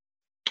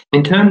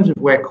 In terms of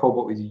where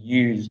cobalt is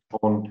used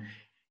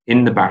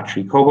in the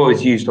battery, cobalt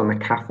is used on the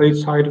cathode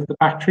side of the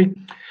battery,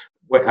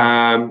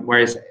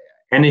 whereas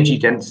energy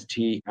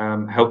density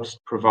helps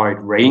provide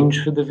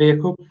range for the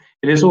vehicle.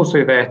 It is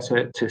also there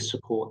to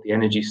support the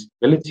energy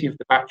stability of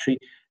the battery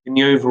and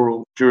the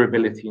overall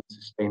durability and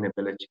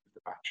sustainability of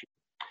the battery.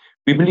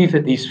 We believe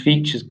that these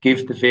features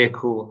give the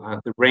vehicle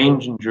the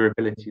range and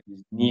durability that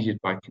is needed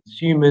by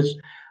consumers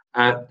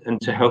and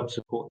to help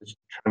support this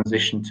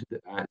transition to the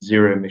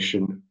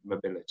zero-emission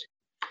mobility.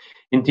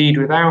 Indeed,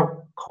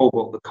 without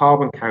cobalt, the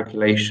carbon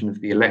calculation of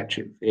the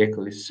electric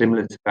vehicle is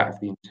similar to that of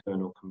the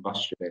internal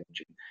combustion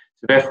engine.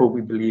 So therefore,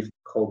 we believe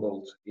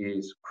cobalt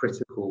is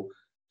critical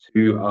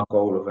to our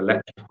goal of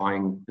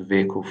electrifying the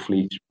vehicle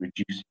fleet,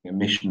 reducing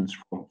emissions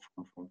from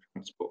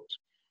transport.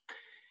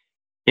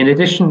 In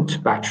addition to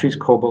batteries,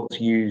 cobalt's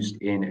used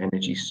in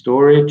energy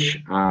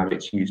storage.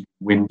 It's used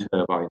in wind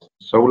turbines and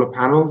solar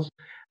panels.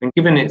 And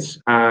given its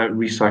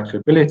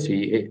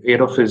recyclability,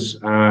 it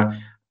offers a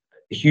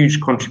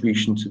huge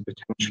contribution to the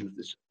potential of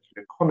the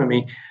circular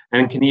economy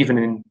and can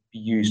even be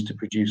used to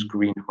produce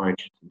green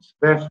hydrogen. So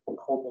therefore,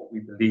 cobalt, we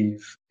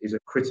believe, is a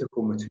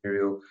critical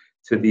material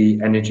to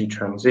the energy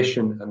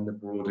transition and the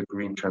broader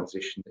green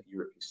transition that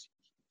Europe is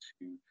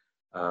seeking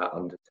to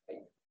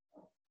undertake.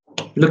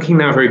 Looking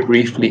now very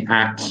briefly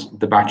at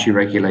the battery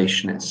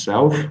regulation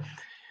itself,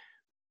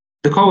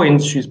 the cobalt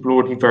industry is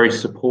broadly very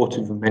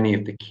supportive of many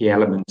of the key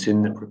elements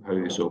in the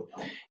proposal,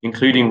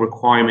 including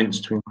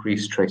requirements to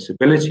increase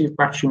traceability of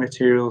battery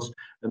materials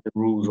and the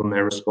rules on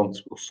their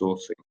responsible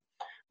sourcing.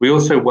 We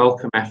also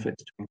welcome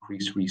efforts to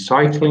increase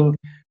recycling,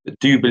 but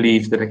do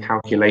believe that a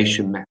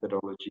calculation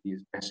methodology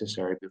is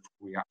necessary before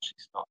we actually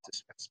start to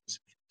set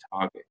specific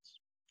targets.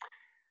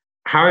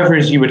 However,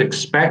 as you would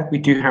expect, we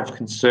do have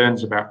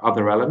concerns about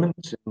other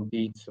elements and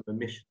indeed some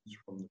omissions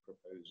from the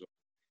proposal.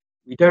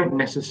 We don't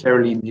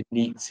necessarily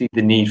see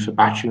the need for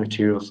battery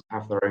materials to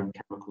have their own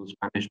chemicals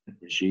management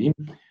regime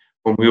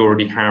when we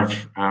already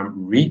have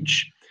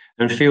REACH,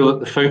 and feel that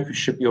the focus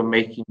should be on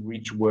making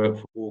REACH work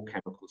for all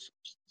chemical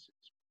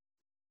substances.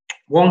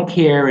 One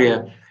key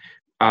area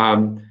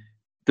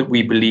that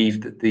we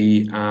believe that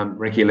the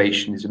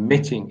regulation is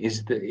omitting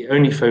is that it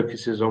only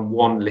focuses on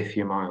one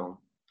lithium-ion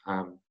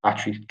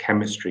battery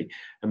chemistry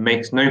and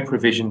makes no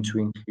provision to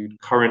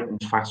include current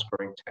and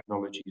fast-growing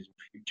technologies and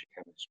future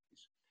chemistries.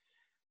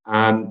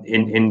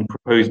 In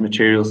proposed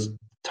materials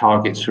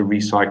targets for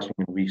recycling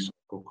and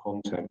recycled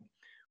content.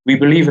 We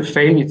believe a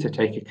failure to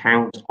take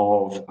account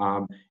of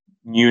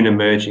new and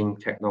emerging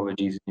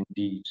technologies, and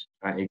indeed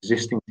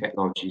existing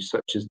technologies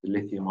such as the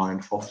lithium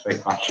iron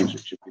phosphate batteries,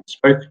 which have been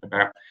spoken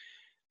about,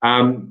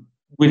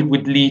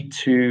 would lead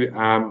to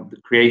the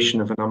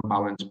creation of an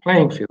unbalanced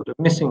playing field of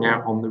missing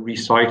out on the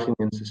recycling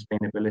and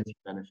sustainability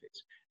benefits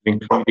of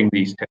including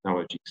these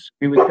technologies.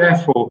 We would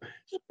therefore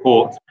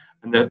support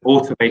an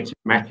automated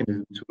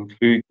mechanism to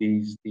include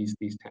these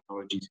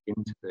technologies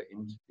into the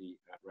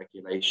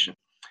regulation.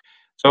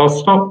 So I'll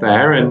stop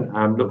there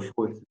and look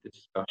forward to the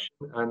discussion,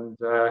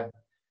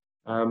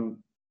 and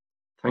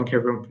thank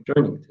everyone for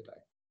joining today.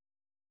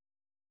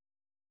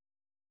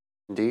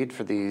 Indeed,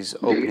 for these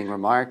opening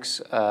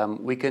remarks.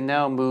 We can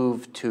now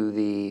move to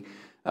the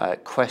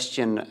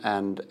question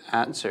and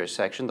answer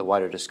section, the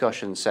wider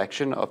discussion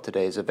section of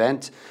today's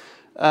event.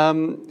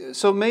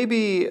 So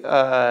maybe,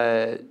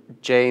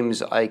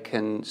 James, I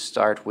can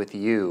start with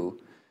you.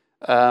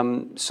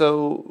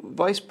 So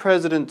Vice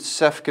President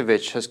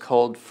Šefčovič has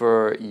called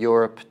for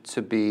Europe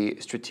to be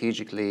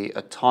strategically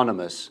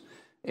autonomous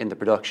in the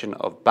production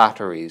of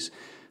batteries.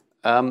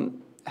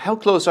 How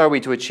close are we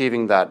to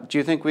achieving that? Do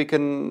you think we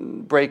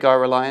can break our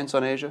reliance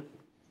on Asia?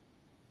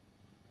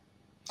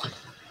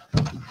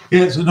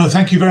 Yes, no,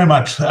 thank you very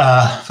much for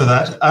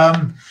that.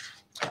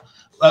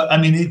 I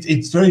mean,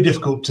 it's very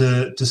difficult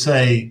to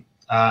say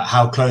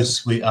how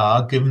close we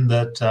are, given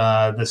that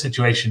the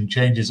situation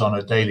changes on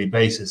a daily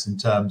basis in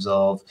terms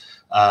of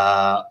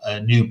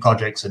new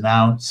projects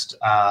announced,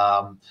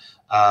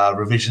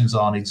 revisions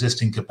on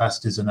existing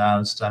capacities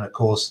announced, and of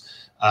course,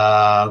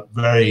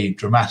 very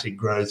dramatic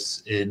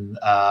growth in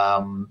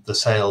the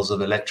sales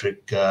of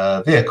electric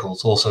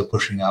vehicles, also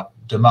pushing up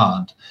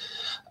demand.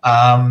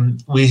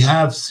 We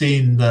have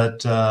seen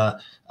that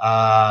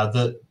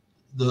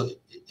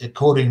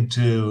according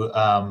to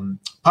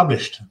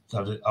published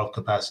of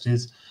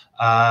capacities,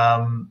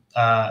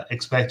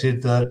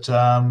 expected that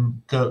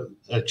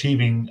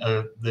achieving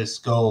this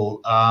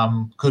goal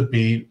could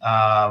be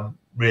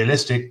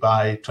realistic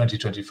by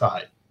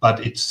 2025.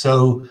 But it's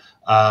so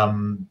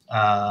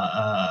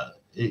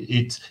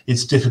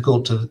it's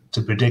difficult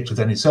to predict with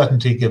any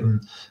certainty,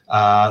 given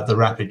the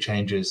rapid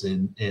changes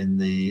in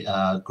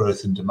the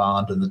growth in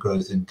demand and the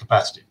growth in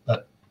capacity.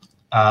 But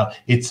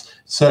it's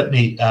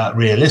certainly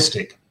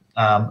realistic,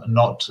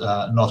 not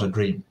a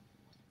dream.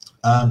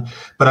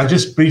 But I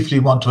just briefly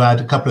want to add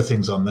a couple of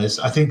things on this.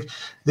 I think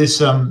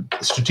this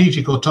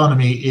strategic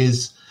autonomy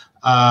is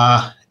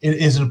an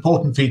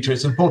important feature.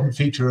 It's an important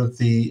feature of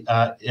the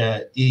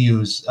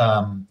EU's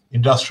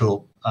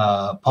industrial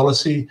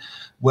policy,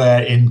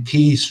 where in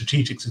key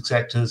strategic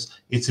sectors,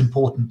 it's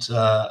important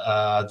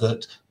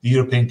that the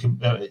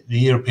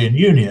European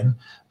Union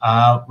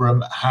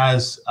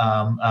has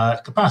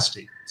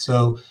capacity.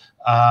 So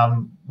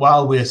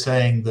while we're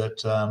saying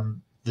that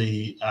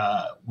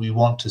we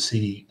want to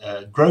see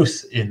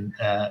growth in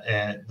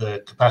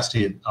the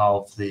capacity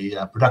of the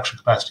production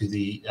capacity of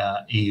the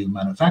EU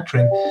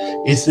manufacturing,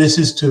 this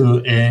is to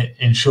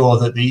ensure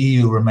that the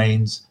EU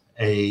remains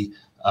a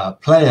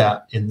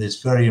player in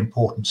this very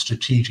important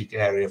strategic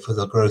area for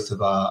the growth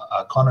of our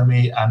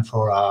economy and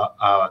for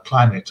our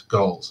climate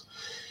goals.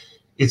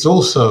 It's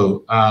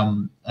also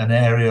an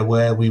area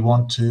where we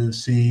want to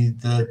see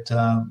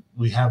that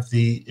we have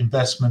the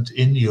investment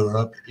in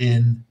Europe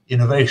in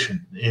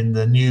innovation, in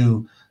the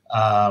new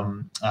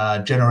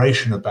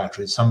generation of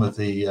batteries, some of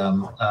the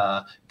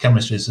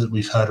chemistries that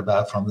we've heard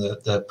about from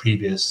the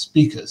previous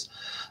speakers.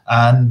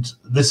 And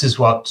this is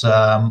what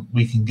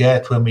we can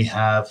get when we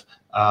have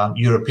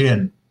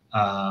European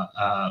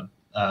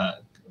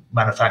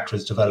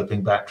manufacturers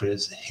developing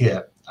batteries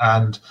here.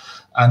 And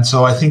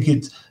so I think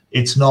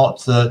it's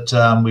not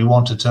that we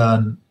want to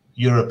turn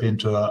Europe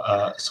into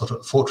a sort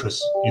of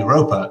fortress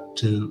Europa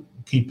to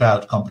keep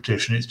out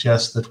competition. It's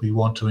just that we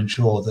want to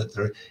ensure that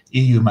the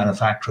EU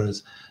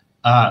manufacturers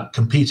are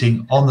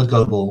competing on the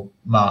global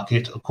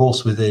market, of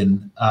course,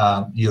 within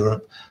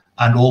Europe,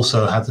 and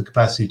also have the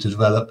capacity to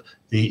develop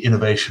the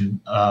innovation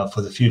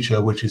for the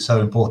future, which is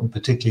so important,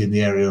 particularly in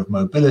the area of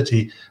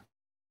mobility,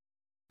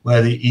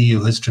 where the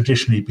EU has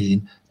traditionally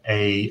been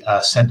a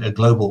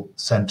global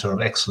center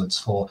of excellence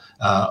for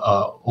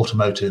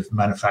automotive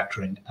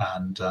manufacturing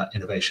and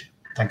innovation.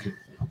 Thank you.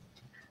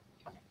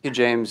 Thank you,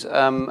 James.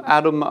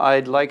 Adam,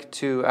 I'd like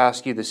to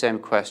ask you the same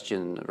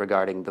question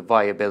regarding the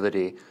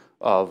viability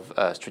of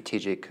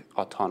strategic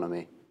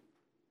autonomy.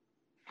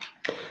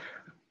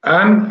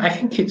 I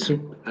think it's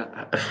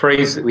a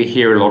phrase that we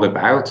hear a lot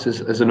about.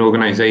 As an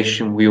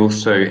organization, we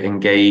also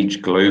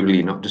engage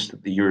globally, not just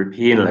at the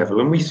European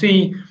level. And we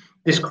see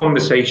this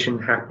conversation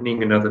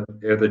happening in other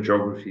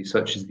geographies,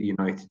 such as the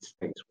United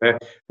States, where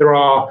there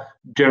are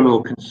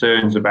general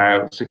concerns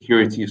about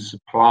security of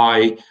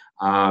supply,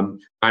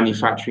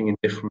 manufacturing in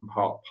different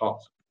parts of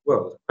the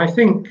world. I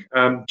think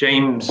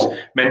James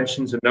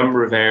mentions a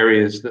number of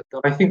areas that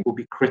I think will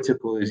be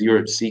critical as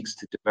Europe seeks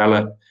to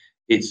develop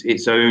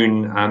its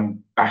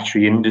own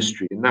battery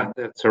industry, and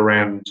that's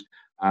around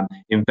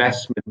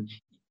investment,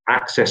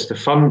 access to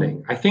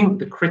funding. I think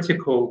the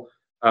critical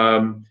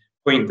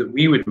point that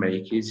we would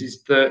make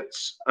is that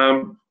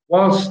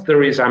whilst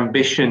there is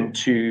ambition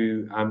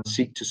to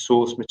seek to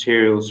source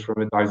materials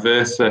from a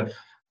diverse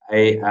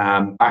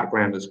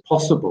background as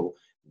possible,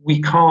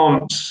 we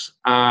can't,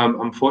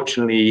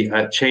 unfortunately,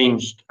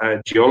 change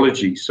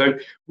geology. So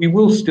we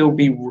will still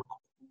be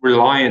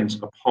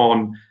reliant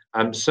upon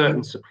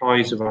certain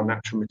supplies of our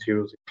natural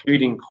materials,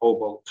 including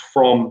cobalt,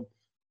 from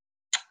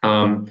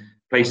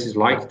places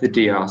like the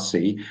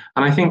DRC.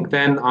 And I think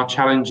then our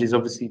challenge is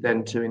obviously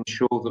then to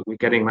ensure that we're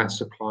getting that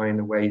supply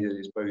in a way that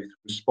is both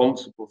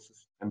responsible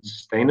and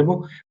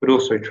sustainable, but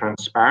also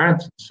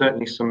transparent.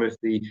 Certainly some of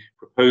the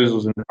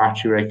proposals in the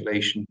battery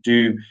regulation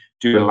do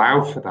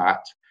allow for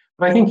that.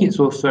 But I think it's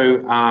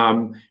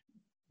also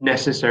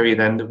necessary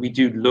then that we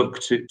do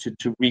look to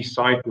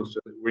recycle, so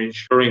that we're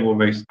ensuring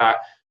almost that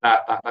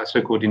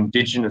so-called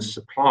indigenous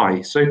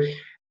supply. So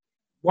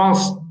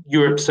whilst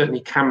Europe certainly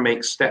can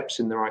make steps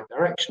in the right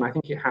direction, I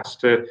think it has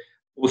to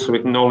also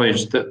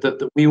acknowledge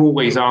that we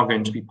always are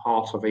going to be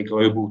part of a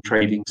global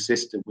trading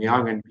system. We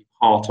are going to be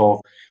part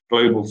of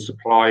global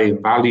supply and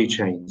value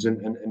chains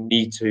and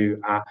need to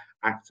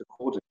act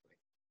accordingly.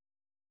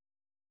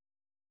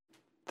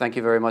 Thank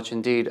you very much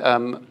indeed.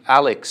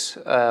 Alex,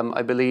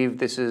 I believe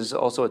this is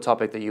also a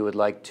topic that you would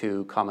like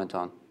to comment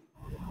on.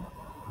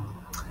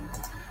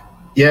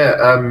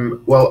 Yeah,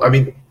 well, I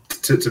mean,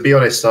 to be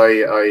honest,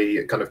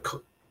 I kind of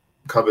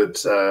covered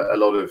a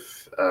lot of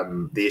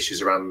the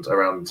issues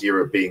around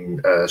Europe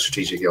being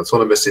strategically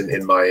autonomous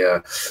in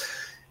my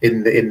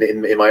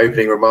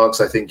opening remarks.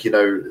 I think, you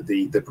know,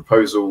 the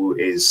proposal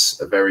is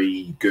a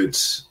very good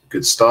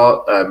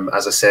start.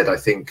 As I said, I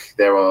think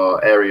there are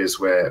areas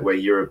where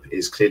Europe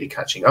is clearly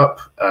catching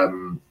up.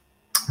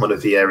 One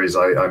of the areas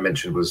I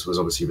mentioned was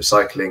obviously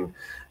recycling,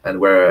 and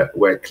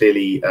where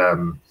clearly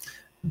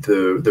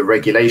the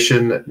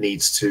regulation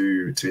needs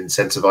to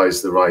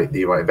incentivize the right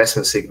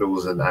investment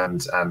signals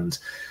and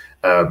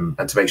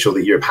to make sure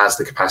that Europe has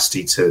the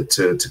capacity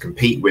to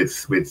compete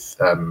with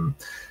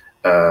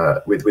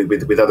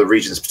other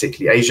regions,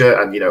 particularly Asia,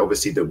 and, you know,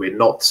 obviously that we're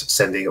not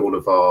sending all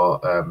of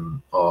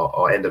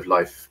our end of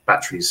life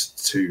batteries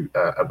to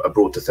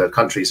abroad to third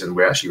countries, and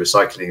we're actually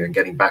recycling and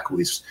getting back all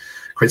these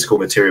critical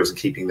materials and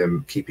keeping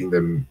them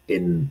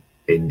in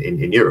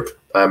Europe.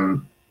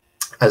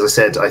 As I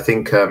said, I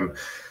think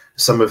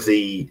some of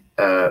the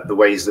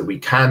ways that we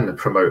can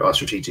promote our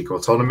strategic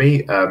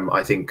autonomy,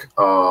 I think,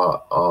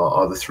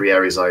 are the three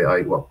areas as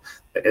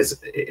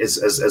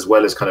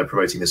well as kind of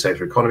promoting the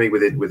circular economy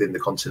within the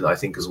continent, I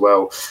think as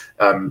well,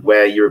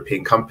 where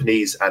European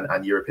companies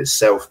and Europe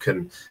itself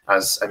can,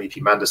 as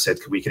MEP Mander said,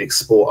 we can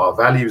export our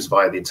values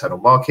via the internal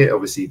market.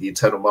 Obviously, the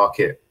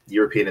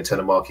European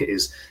internal market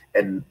is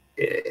an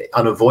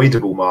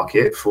unavoidable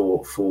market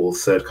for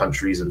third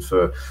countries and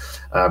for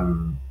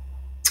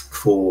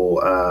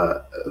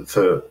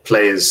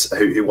players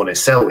who want to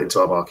sell into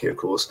our market, of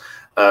course.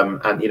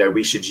 And, you know,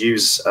 we should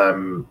use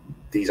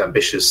these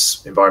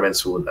ambitious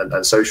environmental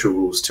and social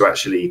rules to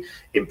actually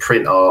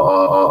imprint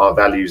our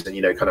values and,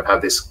 you know, kind of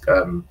have this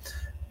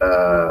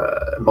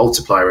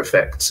multiplier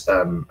effect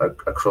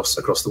across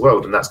the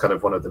world. And that's kind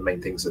of one of the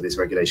main things that this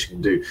regulation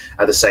can do.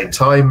 At the same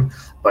time,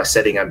 by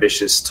setting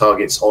ambitious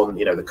targets on,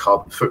 you know, the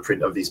carbon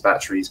footprint of these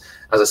batteries,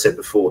 as I said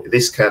before,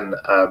 this can,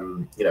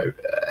 you know,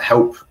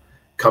 help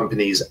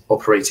companies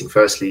operating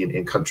firstly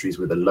in countries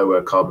with a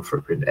lower carbon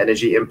footprint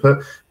energy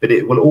input, but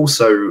it will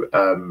also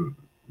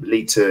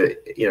lead to,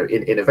 you know,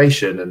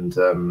 innovation and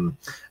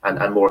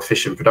more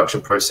efficient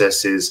production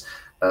processes,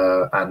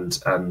 and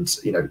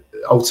you know,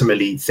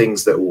 ultimately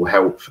things that will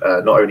help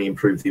not only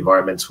improve the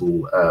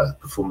environmental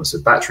performance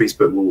of batteries,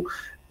 but will,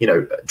 you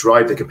know,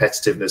 drive the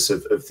competitiveness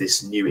of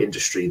this new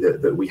industry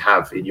that we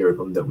have in Europe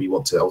and that we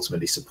want to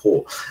ultimately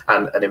support.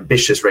 And an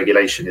ambitious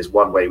regulation is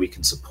one way we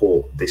can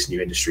support this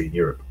new industry in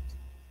Europe.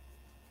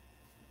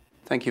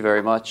 Thank you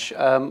very much.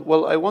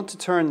 Well, I want to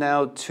turn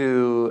now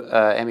to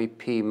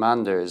MEP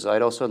Manders.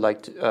 I'd also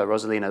like to,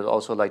 Rosaline, I'd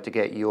also like to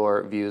get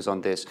your views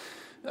on this.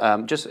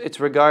 It's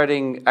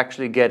regarding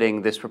actually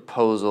getting this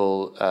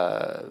proposal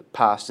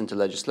passed into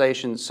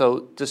legislation.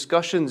 So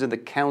discussions in the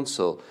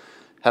Council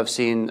have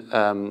seen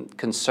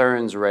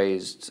concerns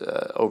raised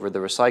over the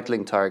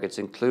recycling targets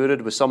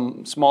included. With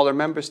some smaller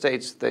member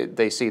states,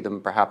 they see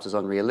them perhaps as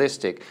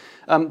unrealistic.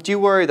 Do you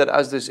worry that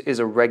as this is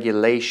a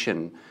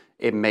regulation,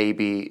 it may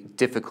be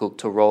difficult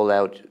to roll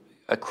out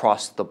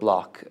across the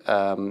bloc?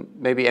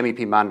 Maybe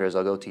MEP Manders,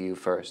 I'll go to you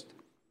first.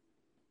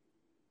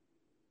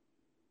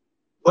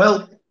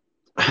 Well,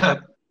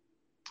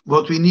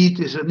 what we need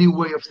is a new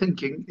way of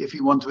thinking if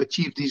we want to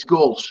achieve these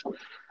goals.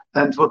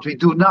 And what we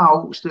do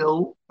now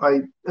still,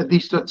 at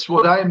least that's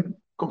what I'm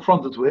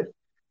confronted with,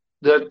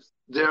 that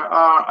there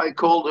are, I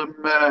call them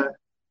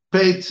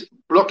paid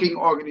blocking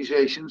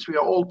organizations. We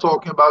are all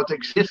talking about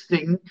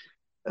existing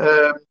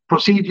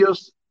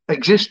procedures,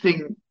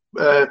 existing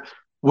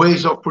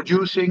ways of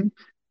producing,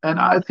 and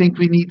I think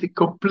we need a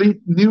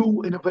complete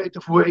new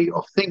innovative way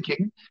of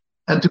thinking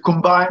and to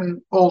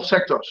combine all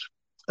sectors.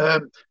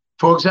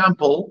 For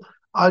example,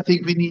 I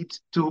think we need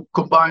to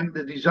combine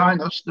the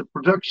designers, the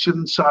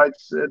production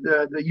sites,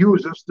 the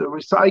users, the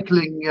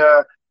recycling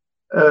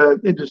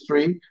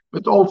industry,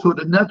 but also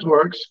the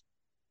networks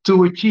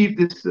to achieve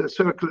this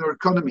circular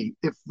economy.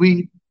 If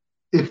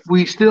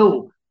we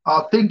still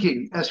are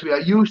thinking as we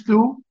are used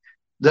to,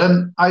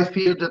 then I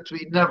fear that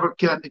we never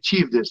can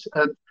achieve this.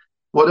 And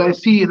what I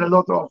see in a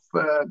lot of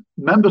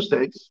member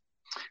states,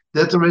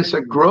 that there is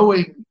a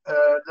growing,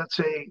 let's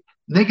say,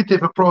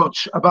 negative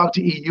approach about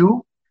the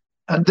EU.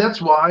 And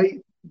that's why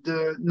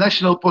the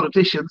national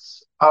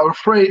politicians are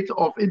afraid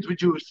of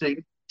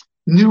introducing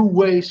new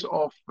ways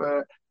of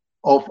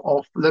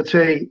let's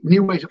say,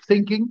 new ways of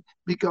thinking,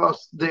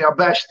 because they are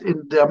bashed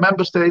in their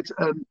member states,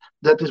 and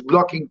that is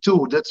blocking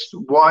too. That's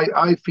why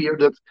I fear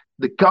that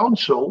the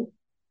council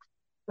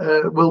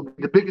will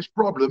be the biggest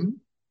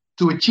problem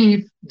to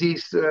achieve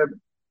these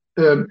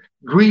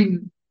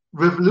green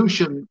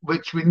revolution,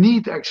 which we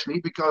need actually,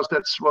 because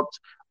that's what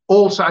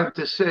all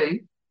scientists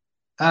say.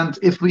 And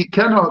if we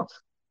cannot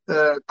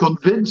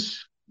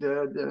convince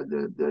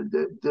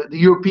the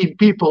European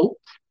people,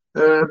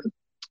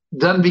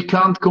 then we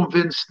can't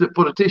convince the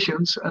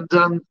politicians, and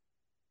then,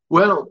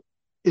 well,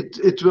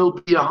 it will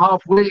be a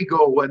halfway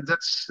go, and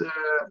that's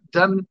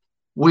then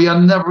we are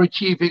never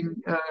achieving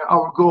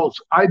our goals.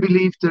 I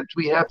believe that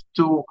we have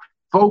to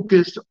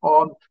focus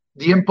on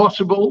the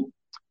impossible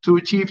to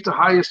achieve the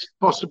highest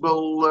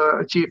possible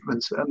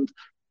achievements, and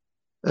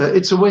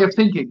it's a way of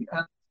thinking.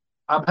 And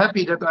I'm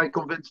happy that I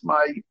convinced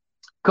my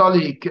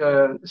colleague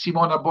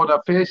Simona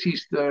Bonafé.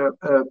 She's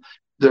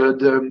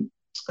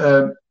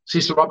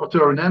she's the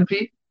rapporteur in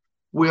ENVI.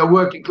 We are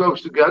working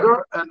close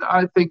together, and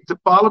I think the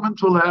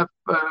Parliament will have,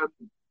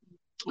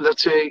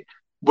 let's say,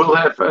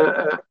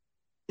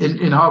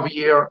 in half a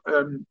year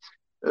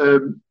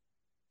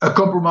a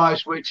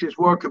compromise which is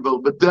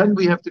workable. But then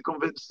we have to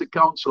convince the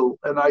Council,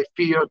 and I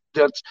fear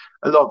that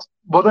a lot.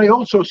 What I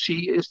also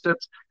see is that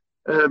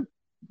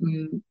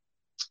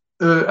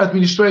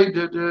let's say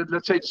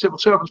the civil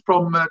servants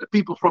from the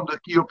people from the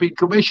European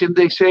Commission,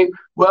 they say,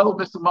 well,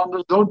 Mr.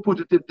 Manders, don't put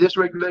it in this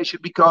regulation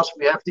because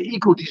we have the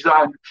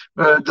eco-design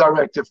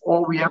directive,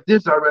 or we have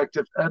this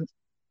directive. And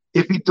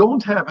if we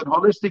don't have a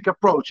holistic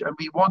approach and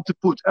we want to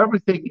put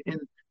everything in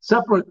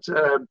separate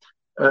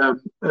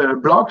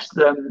blocks,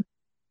 then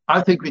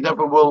I think we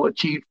never will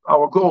achieve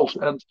our goals.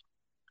 And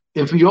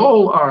if we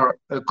all are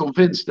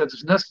convinced that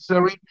it's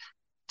necessary,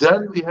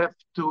 then we have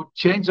to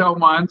change our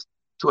mind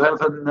to have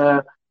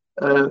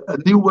a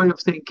new way of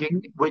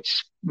thinking,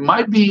 which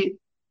might be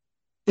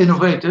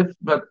innovative,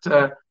 but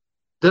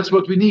that's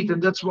what we need.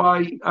 And that's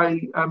why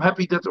I'm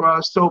happy that there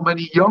are so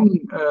many young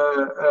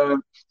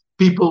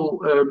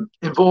people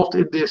involved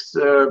in this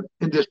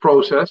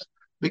process,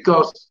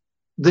 because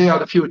they are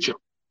the future.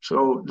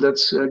 So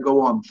let's go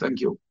on.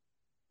 Thank you.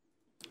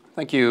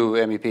 Thank you,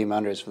 MEP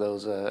Manders, for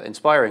those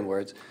inspiring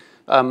words.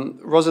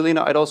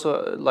 Rosalina, I'd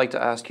also like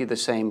to ask you the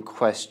same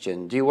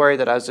question. Do you worry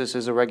that as this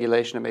is a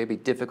regulation, it may be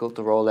difficult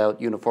to roll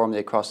out uniformly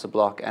across the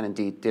bloc, and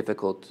indeed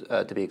difficult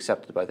to be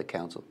accepted by the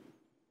Council?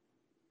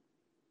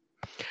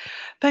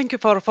 Thank you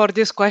for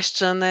this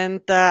question,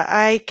 and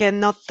I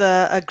cannot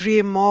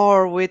agree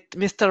more with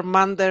Mr.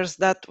 Manders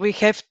that we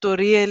have to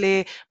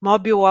really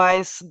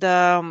mobilize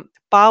the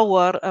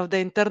power of the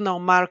internal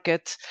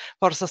market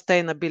for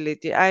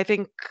sustainability. I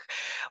think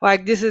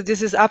like this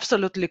is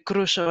absolutely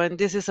crucial, and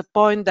this is a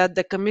point that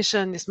the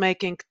Commission is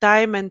making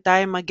time and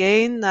time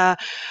again.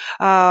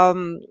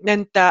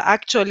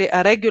 Actually,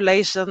 a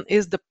regulation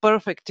is the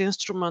perfect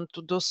instrument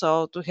to do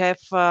so, to have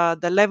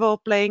the level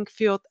playing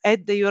field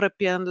at the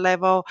European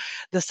level,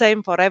 the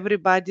same for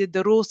everybody,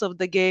 the rules of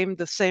the game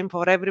the same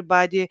for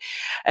everybody,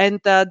 and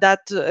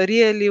that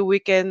really we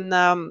can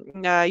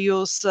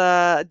use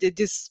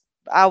this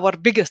our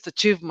biggest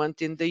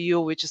achievement in the EU,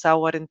 which is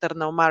our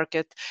internal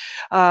market,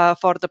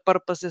 for the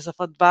purposes of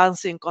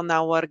advancing on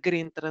our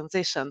green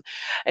transition.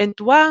 And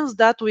once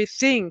that we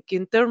think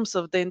in terms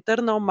of the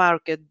internal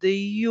market, the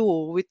EU,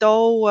 with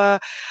all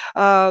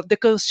the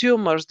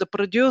consumers, the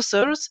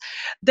producers,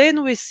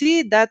 then we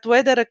see that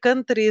whether a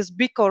country is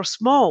big or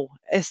small,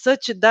 as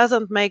such, it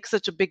doesn't make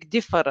such a big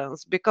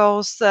difference,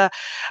 because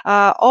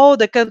all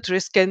the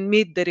countries can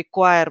meet the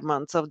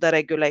requirements of the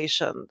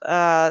regulation.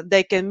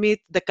 They can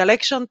meet the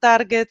collection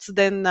targets,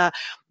 then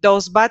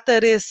those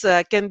batteries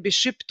can be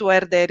shipped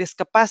where there is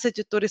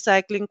capacity to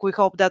recycling. We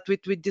hope that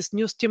with this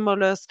new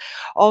stimulus,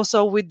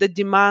 also with the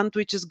demand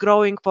which is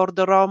growing for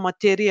the raw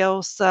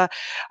materials,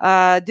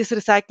 this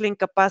recycling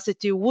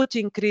capacity would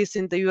increase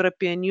in the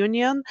European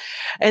Union.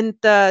 And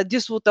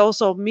this would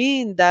also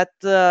mean that,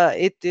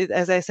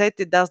 as I said,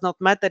 it does not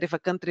matter if a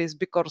country is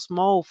big or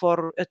small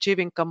for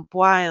achieving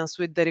compliance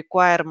with the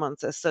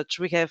requirements as such.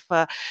 We have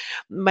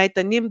made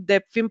an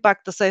in-depth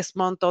impact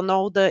assessment on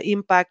all the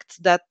impacts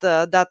that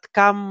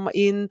come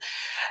in.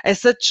 As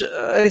such,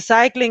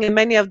 recycling and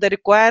many of the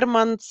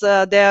requirements,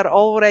 they are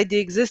already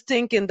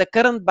existing in the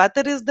current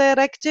batteries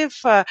directive.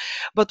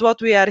 But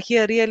what we are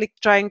here really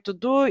trying to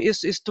do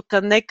is to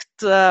connect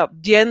the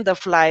end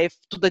of life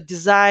to the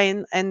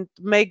design and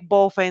make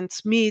both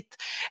ends meet,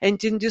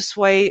 and in this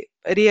way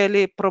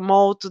really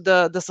promote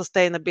the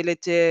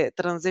sustainability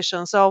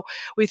transition. So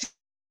we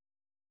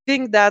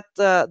think that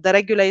the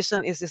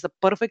regulation is a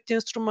perfect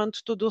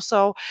instrument to do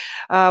so.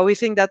 We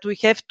think that we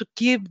have to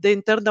keep the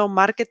internal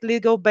market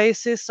legal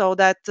basis so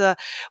that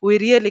we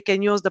really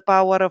can use the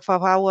power of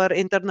our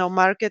internal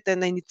market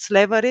and its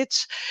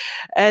leverage.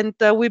 And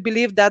we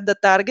believe that the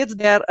targets,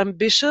 they are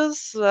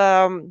ambitious,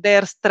 they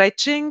are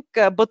stretching,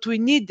 but we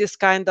need this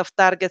kind of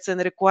targets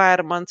and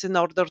requirements in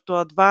order to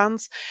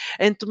advance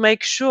and to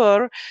make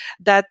sure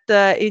that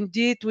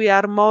indeed we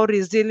are more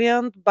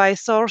resilient by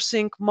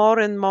sourcing more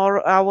and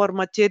more our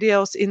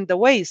materials in the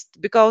waste,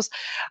 because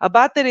a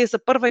battery is a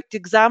perfect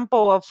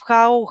example of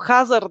how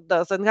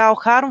hazardous and how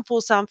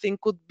harmful something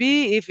could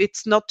be if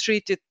it's not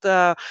treated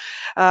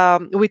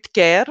with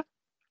care,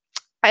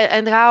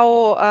 and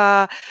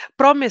how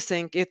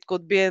promising it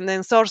could be, and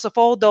then source of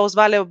all those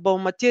valuable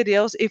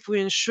materials if we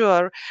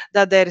ensure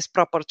that there is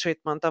proper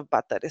treatment of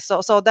batteries.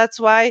 So that's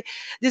why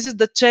this is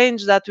the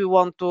change that we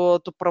want to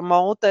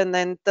promote,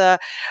 and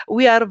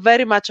we are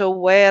very much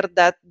aware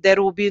that there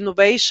will be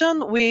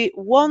innovation. We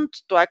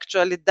want to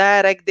actually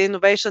direct the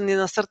innovation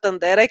in a certain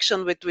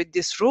direction with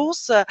these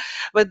rules,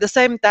 but at the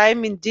same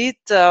time, indeed,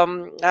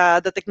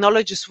 the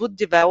technologies would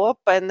develop,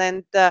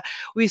 and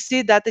we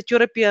see that at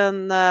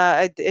European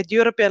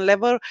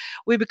level,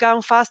 we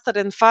become faster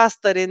and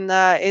faster in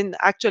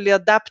actually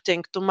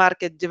adapting to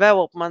market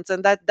developments,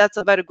 and that's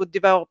a very good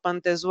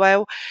development as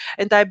well.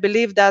 And I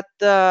believe that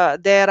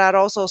there are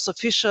also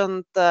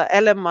sufficient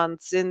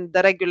elements in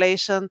the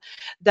regulation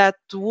that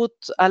would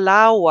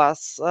allow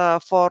us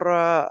for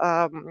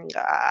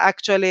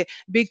actually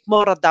being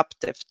more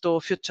adaptive to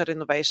future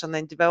innovation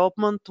and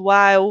development,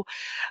 while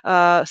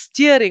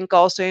steering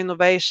also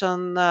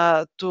innovation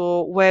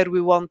to where we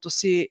want to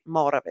see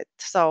more of it.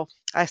 So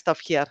I stop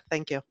here.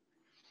 Thank you.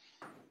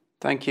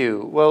 Thank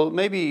you. Well,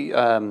 maybe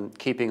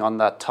keeping on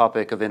that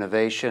topic of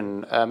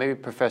innovation, maybe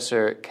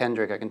Professor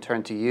Kendrick, I can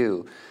turn to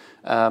you.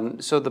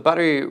 So the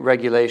battery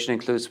regulation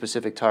includes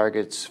specific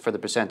targets for the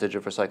percentage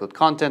of recycled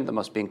content that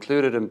must be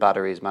included in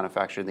batteries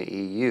manufactured in the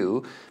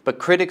EU. But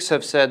critics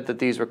have said that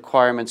these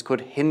requirements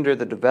could hinder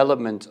the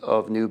development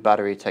of new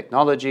battery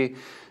technology,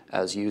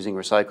 as using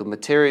recycled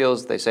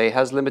materials, they say,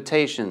 has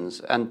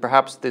limitations, and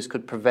perhaps this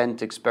could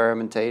prevent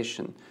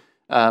experimentation.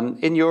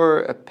 In your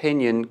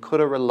opinion,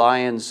 could a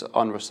reliance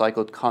on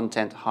recycled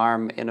content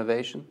harm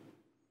innovation?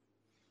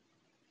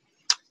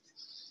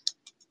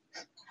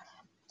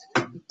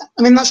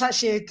 I mean, that's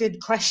actually a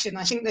good question.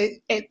 I think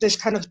that there's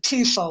kind of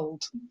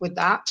twofold with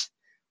that.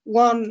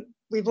 One,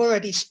 we've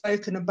already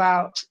spoken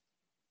about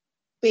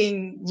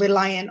being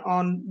reliant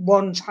on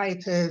one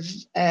type of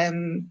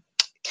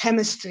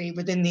chemistry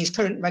within these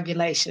current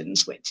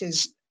regulations, which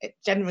is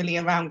generally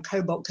around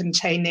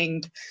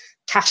cobalt-containing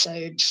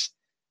cathodes,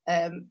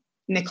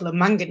 nickel and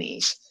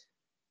manganese.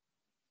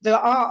 There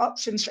are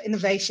options for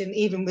innovation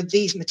even with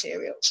these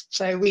materials.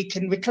 So we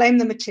can reclaim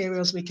the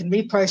materials, we can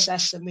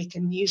reprocess them, we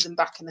can use them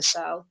back in a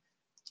cell.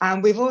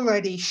 And we've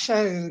already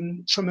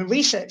shown from a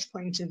research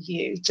point of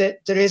view that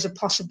there is a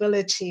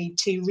possibility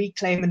to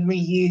reclaim and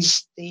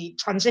reuse the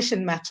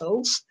transition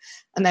metals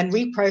and then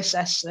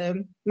reprocess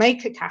them,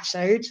 make a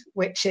cathode,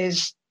 which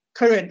is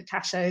current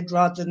cathode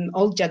rather than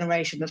old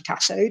generation of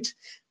cathode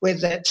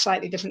with a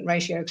slightly different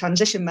ratio of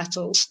transition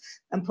metals,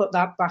 and put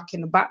that back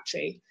in a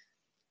battery.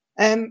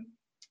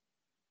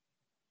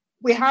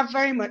 We have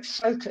very much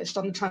focused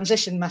on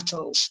transition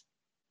metals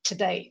to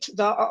date.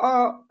 There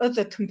are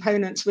other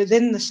components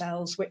within the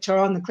cells which are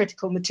on the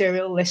critical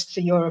material list for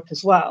Europe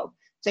as well.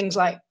 Things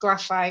like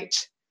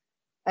graphite,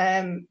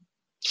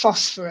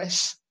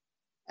 phosphorus,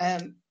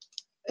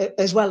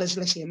 as well as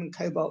lithium and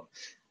cobalt.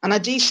 And I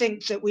do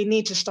think that we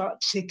need to start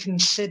to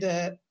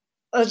consider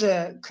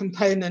other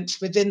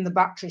components within the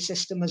battery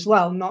system as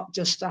well, not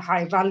just the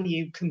high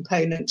value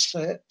components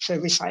for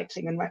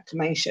recycling and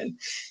reclamation.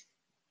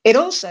 It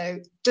also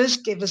does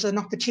give us an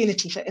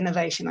opportunity for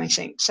innovation, I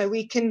think. So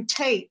we can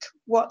take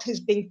what has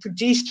been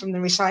produced from the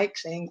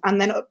recycling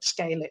and then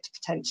upscale it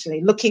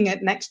potentially, looking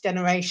at next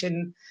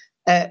generation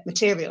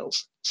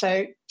materials.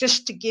 So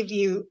just to give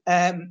you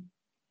an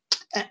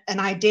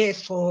idea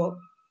for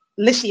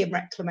lithium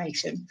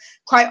reclamation,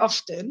 quite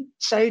often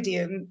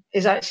sodium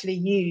is actually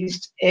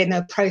used in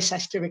a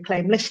process to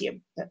reclaim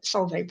lithium. The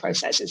Solvay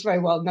process is very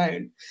well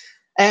known.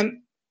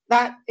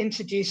 That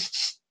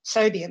introduced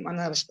sodium, I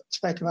know I've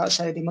spoken about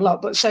sodium a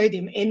lot, but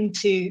sodium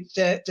into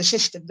the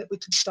system, that we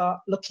could start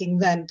looking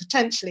then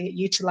potentially at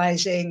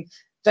utilizing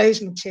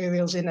those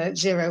materials in a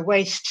zero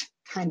waste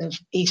kind of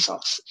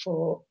ethos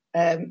for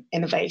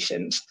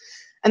innovations.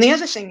 And the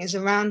other thing is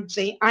around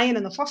the iron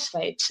and the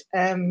phosphate.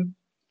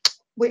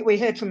 We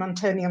heard from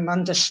Antonio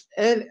Mandus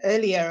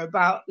earlier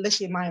about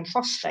lithium iron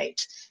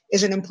phosphate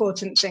is an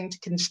important thing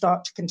to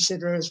start to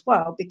consider as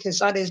well, because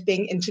that is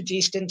being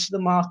introduced into the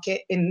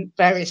market in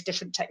various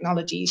different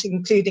technologies,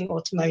 including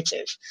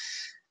automotive.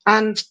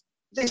 And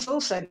this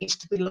also needs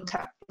to be looked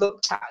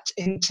at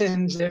in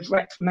terms of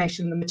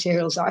reclamation of the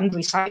materials and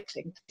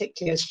recycling,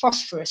 particularly as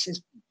phosphorus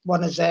is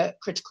one of the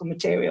critical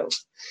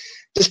materials.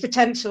 There's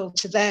potential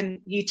to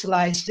then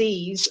utilise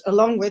these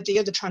along with the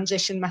other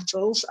transition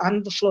metals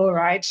and the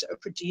fluorides that are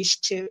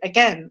produced to,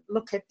 again,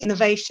 look at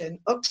innovation,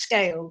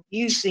 upscale,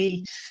 use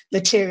the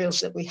materials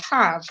that we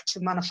have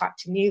to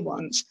manufacture new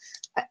ones.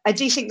 I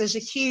do think there's a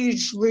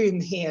huge room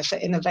here for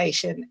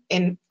innovation,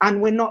 and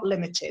we're not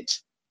limited.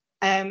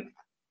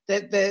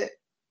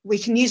 We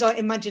can use our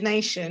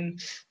imagination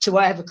to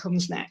whatever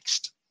comes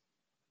next.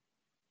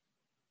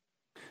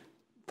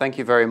 Thank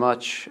you very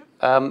much.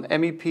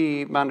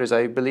 MEP Manders,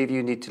 I believe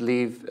you need to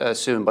leave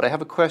soon, but I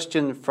have a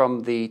question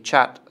from the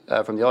chat,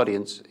 from the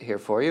audience here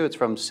for you. It's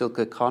from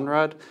Silke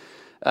Conrad.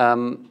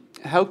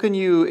 How can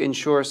you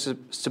ensure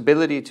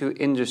stability to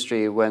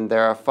industry when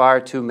there are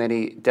far too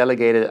many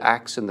delegated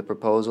acts in the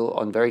proposal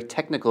on very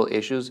technical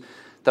issues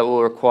that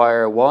will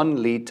require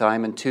 1, lead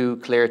time, and 2,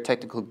 clear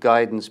technical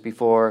guidance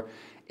before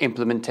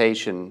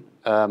implementation?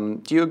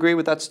 Do you agree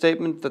with that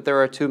statement, that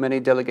there are too many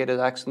delegated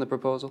acts in the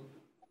proposal?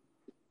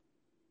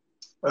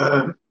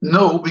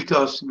 No,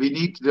 because we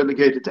need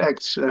delegated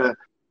acts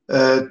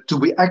to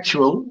be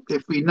actual.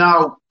 If we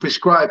now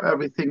prescribe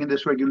everything in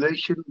this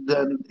regulation,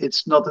 then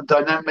it's not a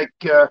dynamic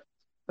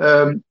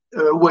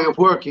way of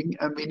working,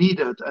 and we need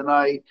it. And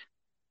I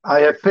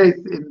have faith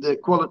in the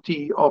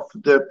quality of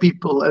the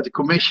people at the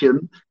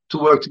Commission to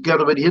work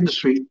together with the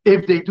industry,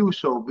 if they do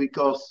so,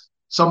 because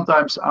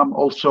sometimes I'm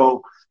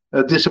also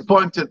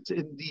disappointed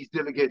in these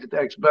delegated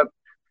acts. But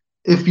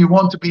if you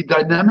want to be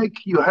dynamic,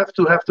 you have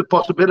to have the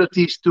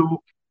possibilities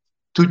to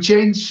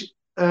change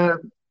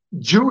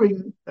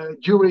during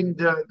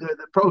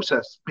the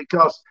process.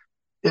 Because,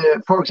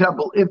 for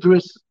example, if there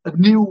is a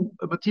new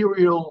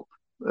material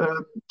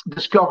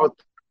discovered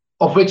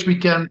of which we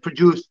can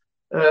produce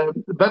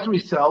battery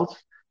cells,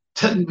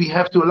 then we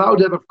have to allow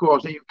that, of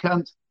course. And you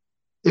can't,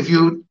 if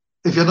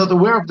you're not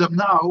aware of them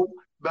now,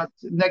 but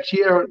next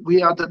year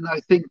we are, then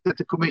I think that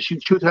the Commission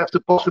should have the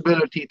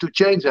possibility to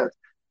change that.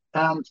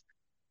 And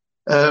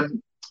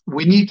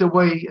we need a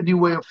new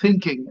way of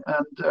thinking,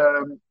 and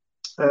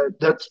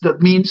that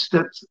means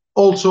that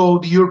also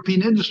the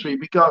European industry,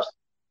 because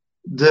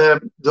the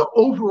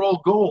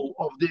overall goal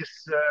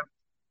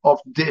of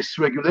this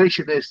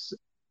regulation is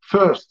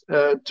first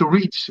to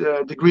reach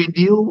the Green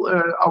Deal,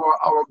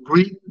 our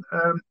green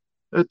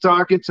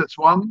targets. That's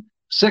one.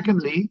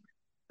 Secondly,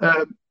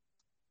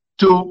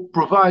 to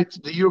provide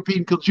the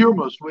European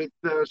consumers with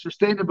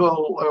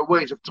sustainable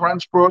ways of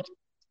transport.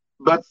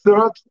 But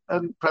third,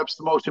 and perhaps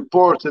the most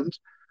important,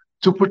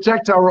 to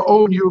protect our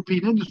own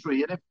European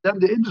industry. And if then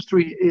the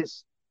industry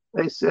is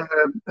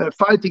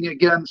fighting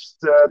against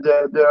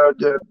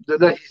the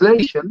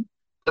legislation,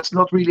 that's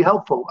not really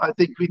helpful. I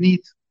think we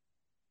need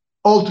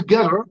all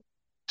together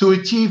to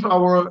achieve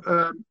our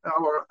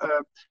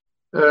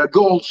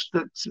goals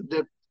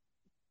that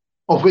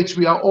of which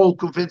we are all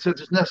convinced that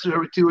it's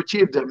necessary to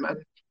achieve them.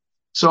 And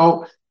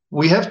so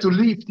we have to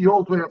leave the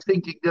old way of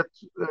thinking that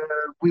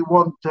we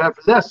want to have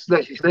less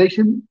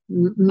legislation.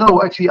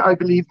 No, actually, I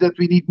believe that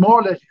we need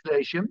more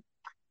legislation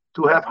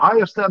to have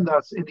higher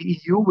standards in the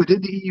EU,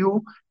 within the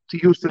EU, to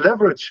use the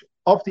leverage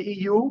of the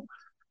EU.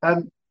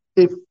 And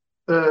if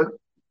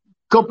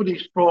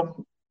companies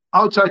from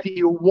outside the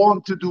EU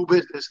want to do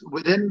business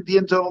within the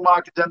internal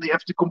market, then they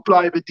have to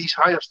comply with these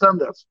higher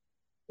standards.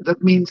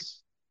 That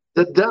means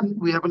that then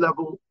we have a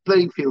level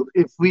playing field.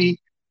 If we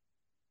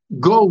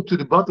go to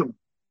the bottom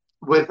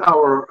with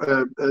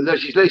our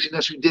legislation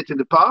as we did in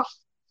the past,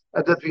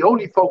 and that we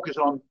only focus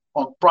on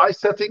price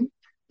setting,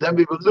 then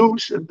we will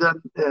lose. And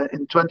then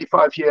in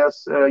 25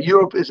 years,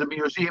 Europe is a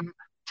museum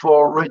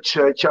for rich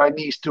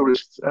Chinese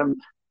tourists.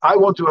 And I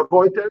want to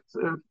avoid that,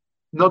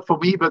 not for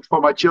me, but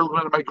for my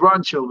children and my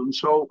grandchildren.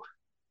 So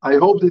I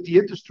hope that the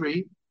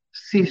industry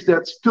sees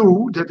that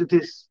too, that it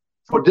is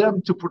for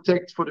them to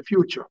protect for the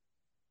future.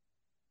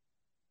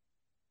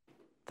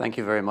 Thank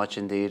you very much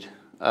indeed.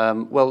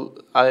 Well,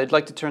 I'd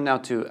like to turn now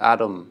to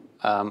Adam,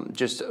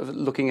 just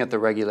looking at the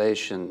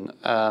regulation.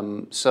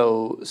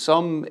 So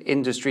some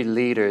industry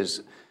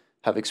leaders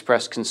have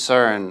expressed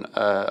concern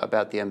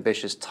about the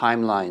ambitious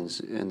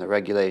timelines in the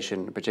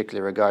regulation,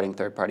 particularly regarding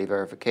third-party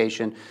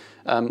verification.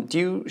 Do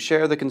you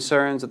share the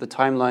concerns that the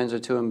timelines are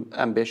too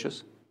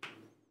ambitious?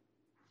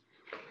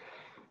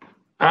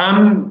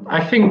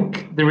 I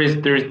think there is,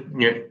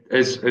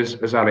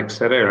 as Alex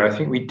said earlier, I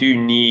think we do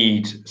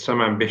need some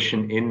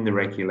ambition in the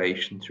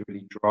regulation to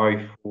really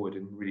drive forward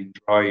and really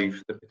drive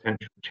the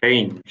potential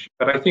change.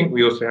 But I think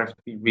we also have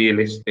to be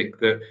realistic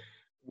that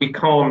we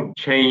can't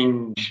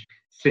change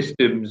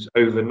systems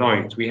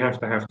overnight. We have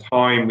to have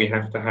time. We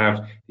have to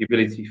have the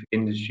ability for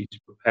industry to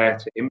prepare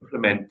to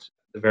implement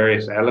the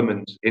various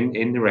elements in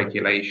the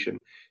regulation.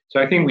 So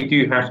I think we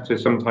do have to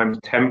sometimes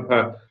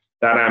temper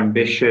that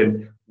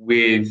ambition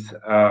with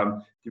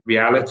the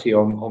reality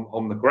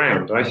on the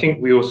ground. And I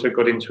think we also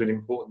got into an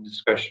important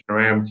discussion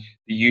around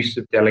the use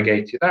of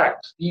delegated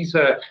acts. These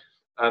are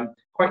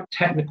quite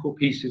technical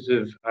pieces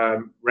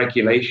of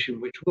regulation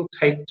which will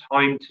take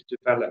time to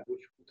develop, which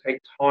will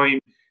take time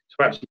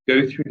to actually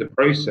go through the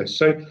process.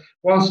 So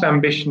whilst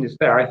ambition is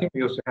there, I think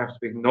we also have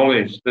to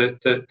acknowledge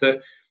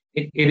that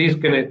it is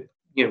going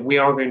to, we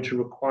are going to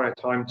require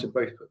time to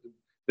both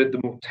put the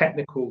more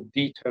technical,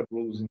 detailed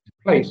rules into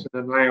place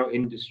and allow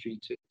industry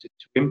to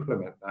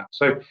implement that.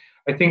 So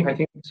I think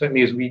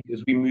certainly as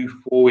we move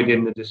forward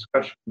in the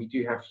discussion, we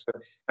do have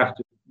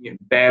to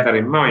bear that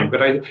in mind.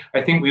 But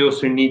I think we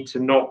also need to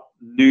not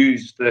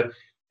lose the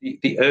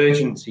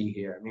urgency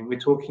here. I mean, we're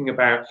talking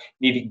about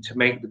needing to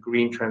make the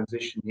green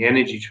transition, the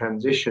energy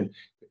transition.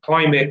 The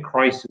climate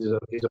crisis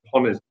is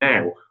upon us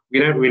now. We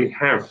don't really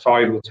have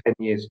 5 or 10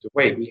 years to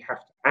wait. We have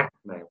to act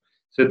now.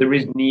 So there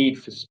is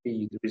need for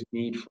speed. There is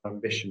need for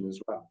ambition as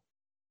well.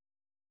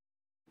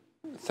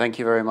 Thank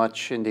you very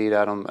much indeed,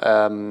 Adam.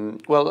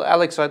 Well,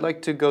 Alex, I'd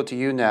like to go to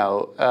you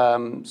now.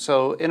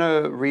 So in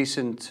a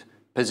recent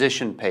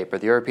position paper,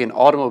 the European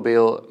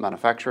Automobile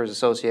Manufacturers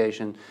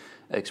Association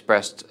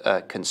expressed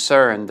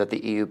concern that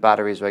the EU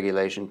batteries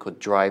regulation could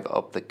drive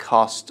up the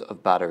cost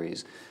of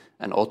batteries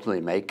and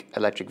ultimately make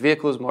electric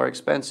vehicles more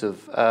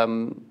expensive.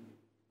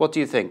 What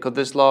do you think? Could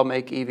this law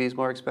make EVs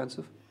more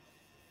expensive?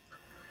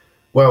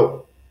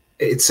 Well,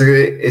 it's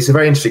a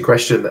very interesting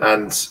question,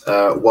 and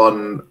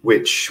one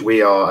which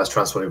we are, as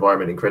Transport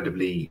Environment,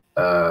 incredibly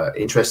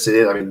interested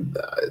in. I mean,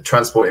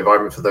 Transport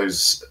Environment, for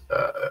those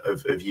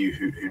of you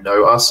who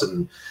know us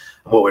and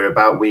what we're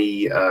about,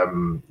 we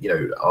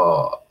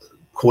are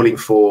calling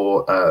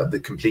for the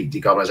complete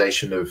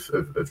decarbonisation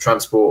of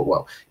transport.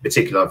 Well, in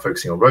particular, I'm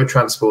focusing on road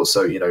transport.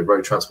 So,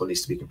 road transport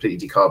needs to be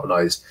completely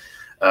decarbonised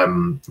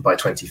by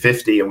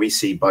 2050, and we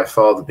see by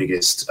far the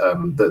biggest,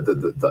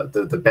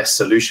 the best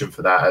solution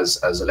for that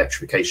as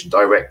electrification,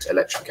 direct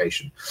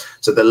electrification.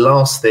 So the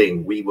last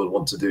thing we will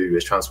want to do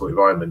as Transport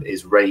Environment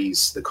is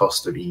raise the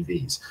cost of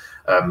EVs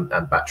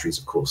and batteries,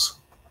 of course.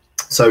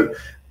 So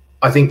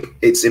I think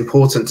it's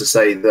important to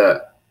say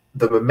that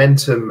the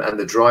momentum and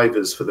the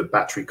drivers for the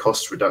battery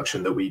cost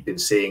reduction that we've been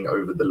seeing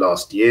over the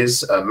last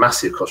years,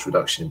 massive cost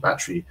reduction in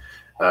battery,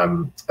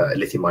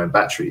 lithium-ion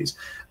batteries,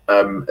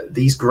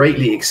 these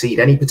greatly exceed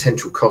any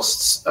potential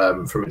costs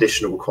from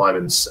additional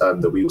requirements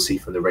that we will see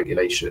from the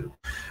regulation.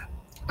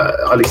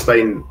 I'll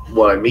explain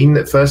what I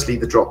mean. Firstly,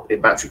 the drop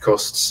in battery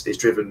costs is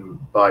driven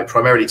by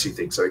primarily 2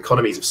 things. So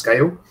economies of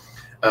scale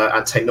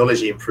and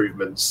technology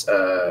improvements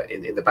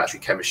in the battery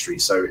chemistry,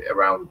 so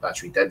around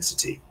battery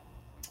density.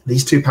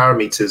 These 2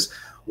 parameters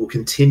will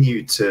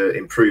continue to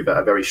improve at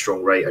a very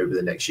strong rate over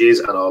the next years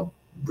and are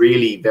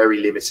really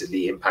very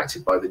limitedly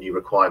impacted by the new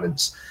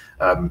requirements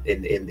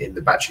in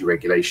the battery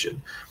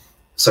regulation.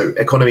 So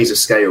economies of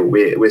scale,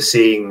 we're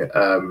seeing,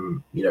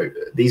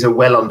 these are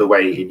well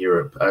underway in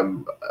Europe.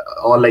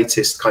 Our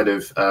latest kind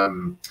of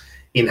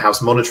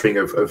in-house monitoring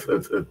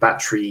of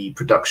battery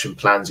production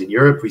plans in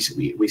Europe,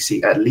 we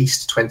see at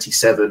least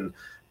 27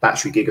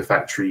 battery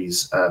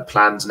gigafactories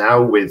plans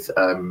now with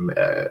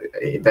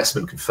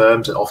investment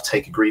confirmed and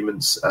offtake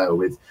agreements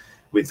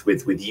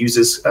with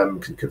users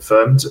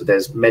confirmed.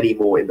 There's many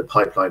more in the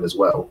pipeline as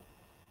well.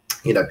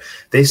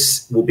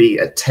 This will be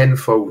a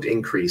 10-fold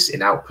increase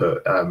in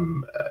output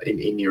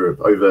in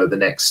Europe over the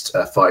next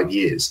 5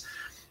 years.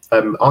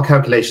 Our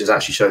calculations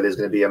actually show there's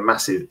going to be a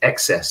massive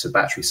excess of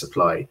battery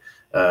supply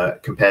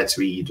compared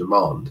to EU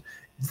demand.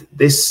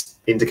 This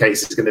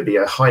indicates it's going to be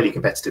a highly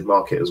competitive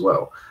market as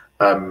well.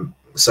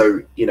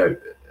 So,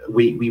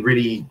 we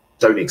really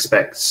don't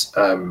expect,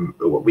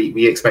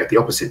 we expect the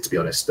opposite, to be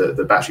honest.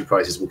 The battery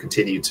prices will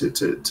continue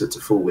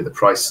to fall with the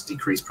price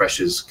decrease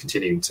pressures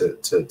continuing to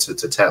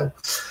tell.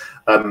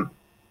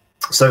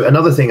 So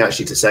another thing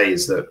actually to say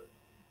is that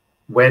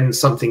when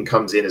something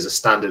comes in as a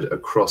standard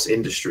across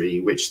industry,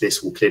 which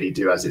this will clearly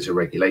do as it's a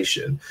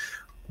regulation,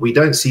 we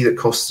don't see that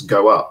costs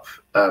go up.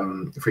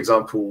 For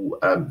example,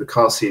 the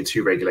car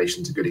CO2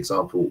 regulation is a good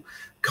example.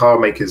 Car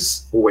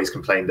makers always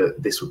complain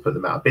that this would put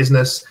them out of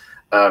business.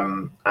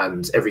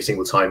 And every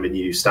single time a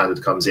new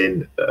standard comes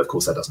in, of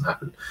course, that doesn't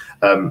happen.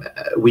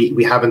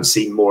 We haven't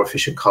seen more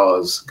efficient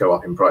cars go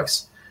up in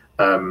price.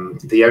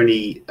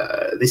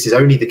 This is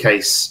only the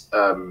case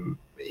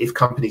if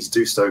companies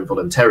do so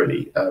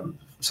voluntarily,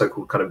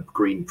 so-called kind of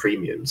green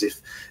premiums. If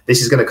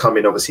this is going to come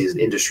in, obviously, as an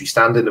industry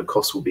standard, of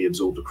course, will be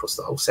absorbed across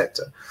the whole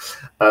sector.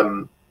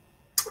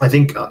 I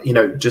think,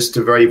 just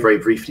to very, very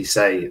briefly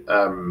say,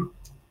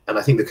 and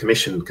I think the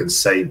Commission can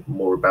say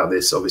more about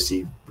this,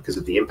 obviously, because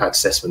of the impact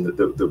assessment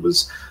that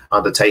was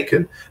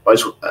undertaken.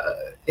 But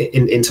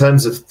in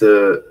terms of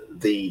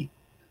the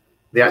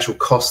actual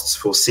costs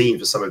foreseen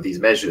for some of these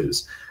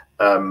measures,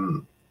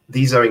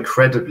 these are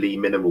incredibly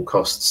minimal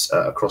costs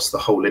across the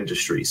whole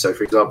industry. So,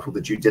 for example, the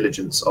due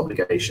diligence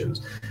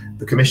obligations,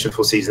 the Commission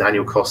foresees an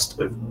annual cost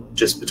of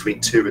just between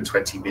 2 and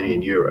 20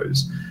 million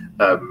euros.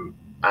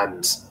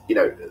 And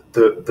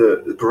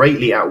the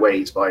greatly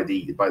outweighed by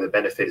the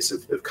benefits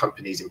of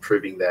companies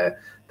improving their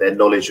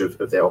knowledge of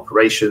their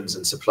operations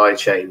and supply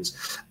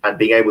chains and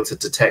being able to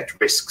detect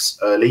risks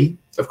early.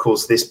 Of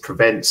course, this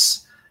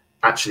prevents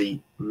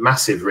actually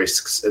massive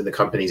risks in the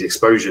company's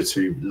exposure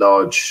to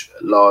large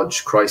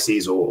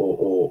crises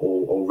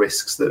or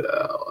risks that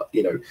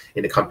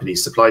in a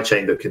company's supply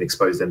chain that can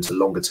expose them to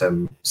longer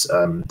term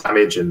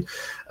damage and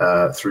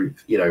through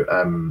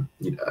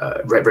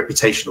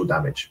reputational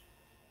damage.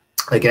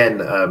 again,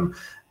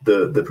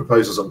 the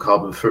proposals on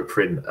carbon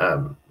footprint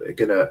are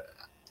going to,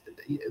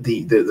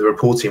 the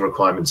reporting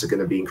requirements are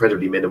going to be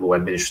incredibly minimal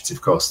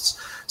administrative costs.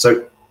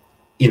 So,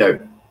 you know,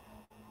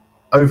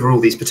 overall,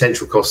 these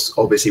potential costs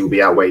obviously will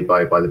be outweighed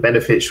by the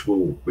benefits,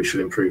 which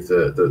will improve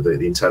the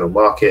internal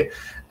market.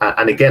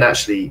 And again,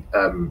 actually,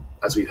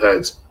 as we've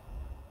heard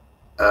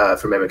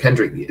from Emma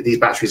Kendrick, these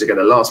batteries are going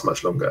to last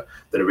much longer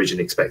than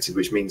originally expected,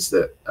 which means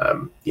that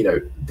you know,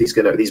 these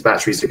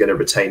batteries are going to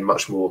retain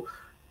much more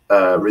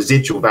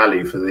residual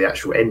value for the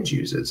actual end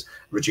users,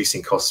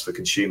 reducing costs for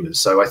consumers.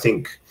 So I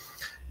think,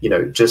 you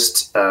know,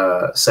 just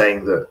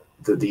saying that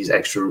these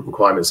extra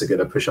requirements are going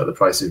to push up the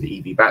price of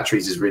EV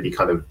batteries is really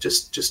kind of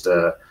just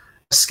a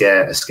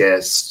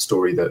scare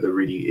story that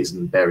really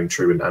isn't bearing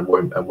true and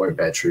won't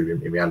bear true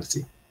in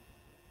reality.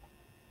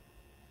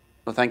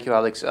 Well, thank you,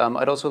 Alex.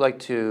 I'd also like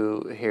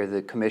to hear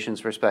the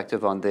Commission's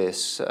perspective on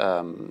this,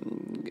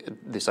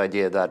 this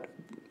idea that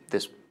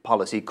this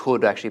policy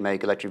could actually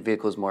make electric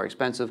vehicles more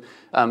expensive.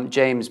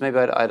 James, maybe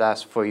I'd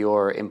ask for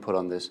your input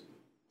on this.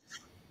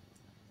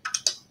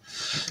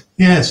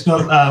 Yes, no,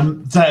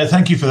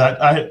 thank you for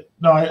that.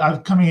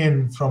 I'm coming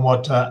in from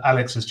what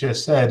Alex has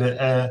just said.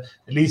 At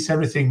least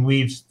everything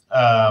we've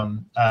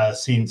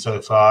seen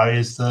so far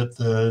is that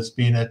there's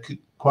been a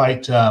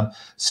quite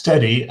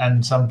steady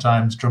and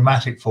sometimes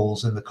dramatic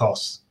falls in the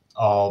costs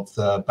of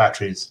the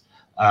batteries,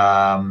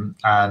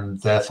 and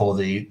therefore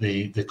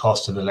the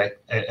cost of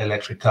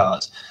electric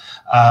cars.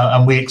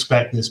 And we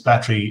expect this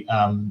battery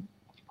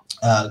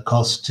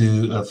cost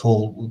to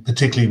fall,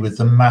 particularly with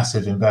the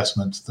massive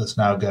investment that's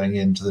now going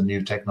into the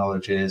new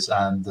technologies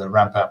and the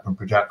ramp up in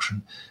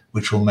production,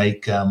 which will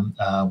make,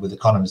 with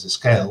economies of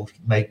scale,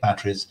 make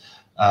batteries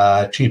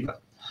cheaper.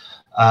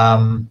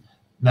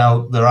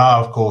 Now, there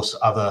are, of course,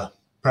 other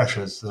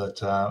pressures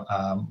that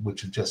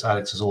which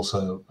Alex has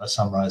also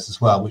summarized as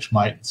well, which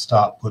might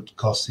start put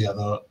costs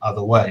the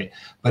other way.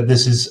 But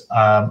this is,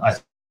 I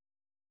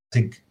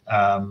think,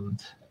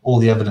 all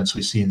the evidence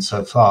we've seen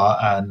so far,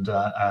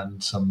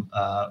 and some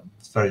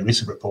very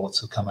recent reports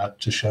have come out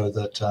to show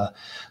that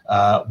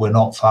we're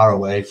not far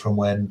away from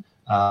when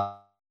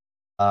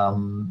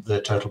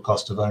the total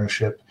cost of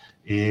ownership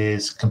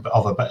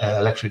of an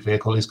electric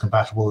vehicle is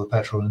compatible with a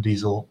petrol and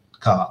diesel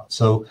car.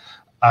 So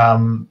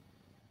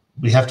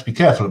we have to be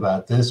careful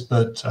about this,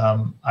 but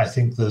I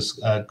think there's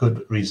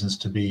good reasons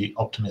to be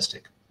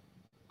optimistic.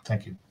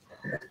 Thank you.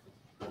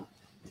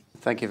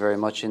 Thank you very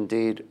much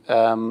indeed.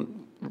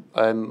 I'm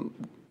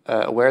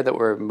aware that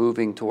we're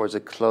moving towards a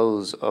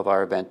close of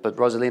our event, but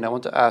Rosaline, I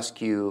want to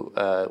ask you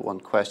one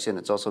question.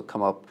 It's also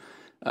come up,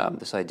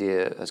 this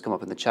idea has come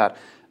up in the chat.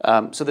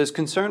 So there's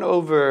concern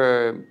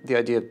over the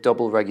idea of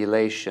double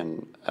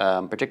regulation,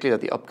 particularly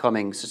that the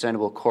upcoming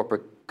Sustainable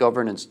Corporate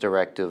Governance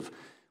Directive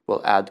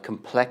will add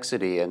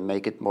complexity and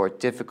make it more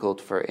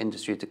difficult for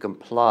industry to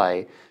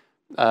comply.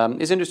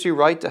 Is industry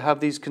right to have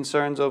these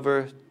concerns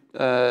over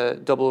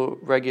double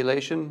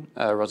regulation?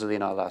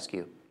 Rosaline, I'll ask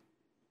you.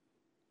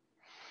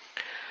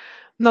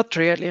 Not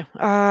really.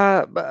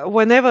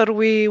 Whenever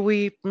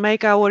we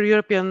make our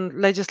European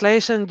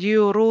legislation,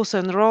 new rules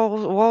and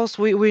laws,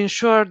 we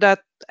ensure that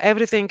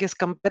everything is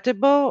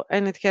compatible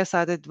and it has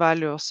added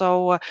value.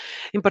 So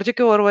in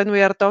particular, when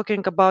we are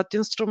talking about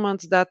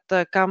instruments that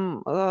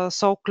come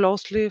so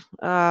closely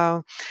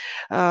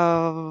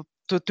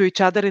to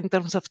each other in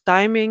terms of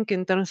timing,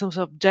 in terms of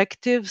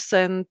objectives,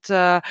 and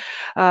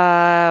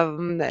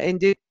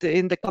indeed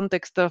in the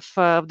context of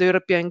the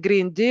European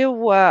Green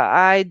Deal,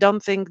 I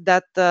don't think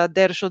that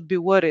there should be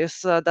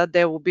worries that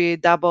there will be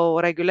double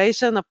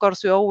regulation. Of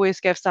course, we always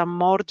have some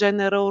more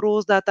general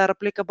rules that are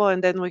applicable,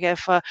 and then we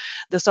have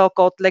the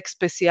so-called lex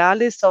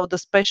specialis, so the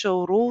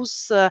special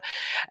rules.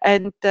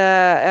 And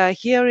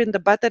here in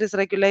the batteries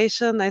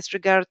regulation, as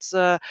regards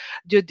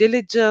due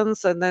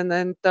diligence and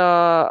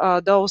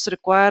those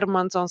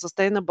requirements on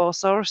sustainable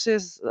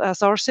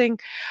sourcing,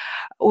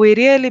 we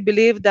really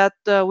believe that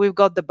we've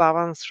got the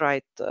balance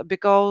right,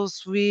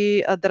 because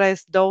we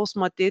address those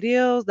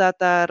materials that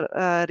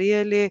are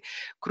really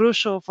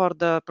crucial for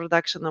the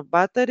production of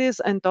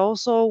batteries, and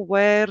also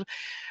where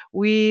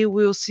we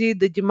will see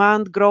the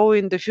demand grow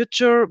in the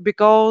future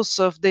because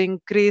of the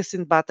increase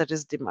in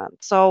batteries demand.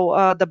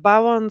 So the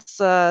balance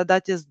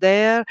that is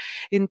there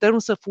in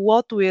terms of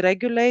what we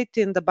regulate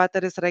in the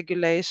batteries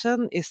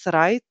regulation is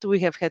right.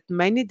 We have had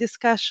many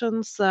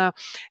discussions,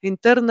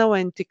 internal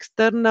and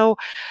external.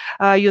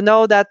 You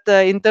know that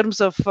in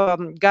terms of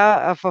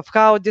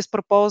how this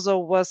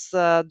proposal was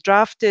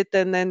drafted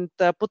and then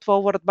put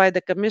forward by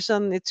the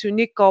Commission, it's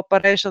unique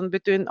cooperation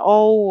between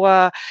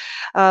all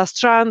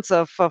strands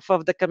of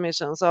the Commission.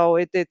 So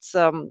it's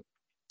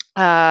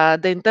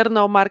the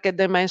internal market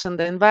dimension,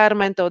 the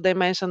environmental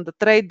dimension, the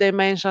trade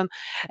dimension,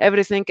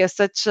 everything as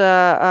such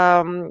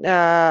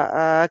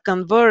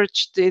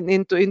converged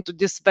into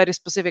this very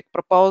specific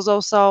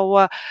proposal.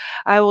 So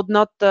I would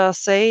not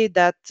say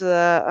that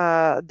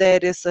there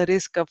is a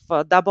risk of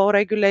double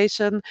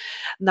regulation,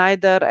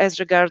 neither as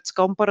regards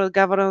corporate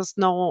governance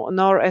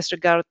nor as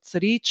regards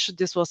REACH.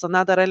 This was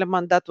another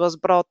element that was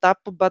brought up,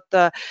 but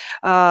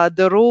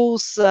the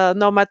rules,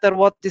 no matter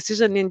what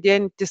decision in the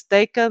end is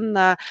taken,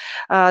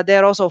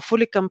 they're also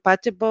fully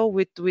compatible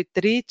with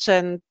REACH,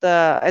 and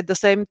at the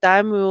same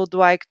time, we would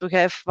like to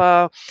have,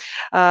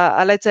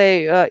 let's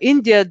say,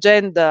 in the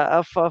agenda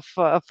of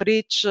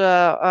REACH,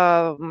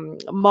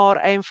 more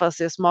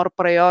emphasis, more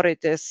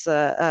priorities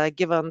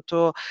given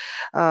to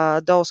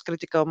those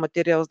critical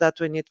materials that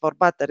we need for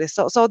batteries.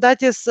 So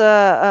that is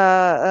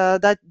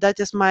that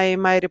is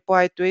my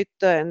reply to it,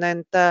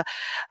 and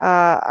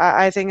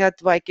I think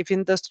that, like, if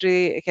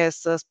industry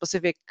has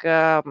specific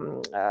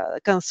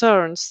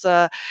concerns,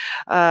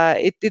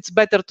 it's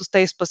better to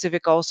stay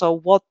specific also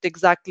what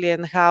exactly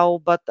and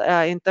how, but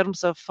in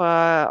terms of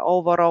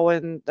overall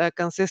and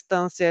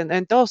consistency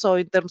and also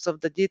in terms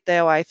of the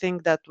detail, I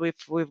think that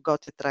we've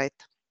got it right.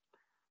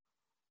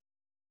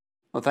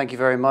 Well, thank you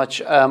very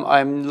much.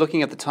 I'm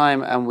looking at the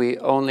time and we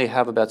only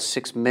have about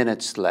 6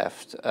 minutes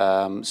left.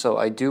 So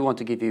I do want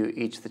to give you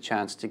each the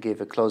chance to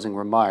give a closing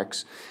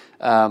remarks.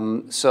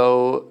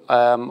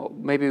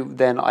 Maybe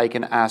then I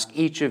can ask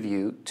each of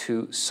you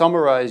to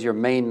summarize your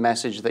main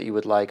message that you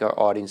would like our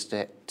audience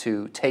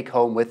to take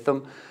home with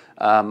them.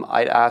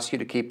 I'd ask you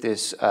to keep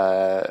this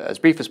as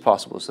brief as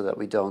possible so that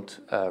we don't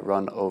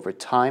run over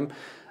time.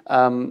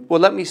 Well,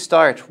 let me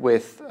start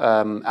with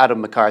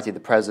Adam McCarthy, the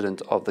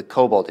president of the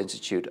Cobalt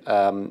Institute.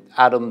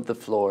 Adam, the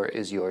floor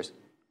is yours.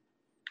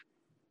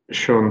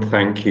 Sean,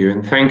 thank you.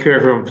 And thank you,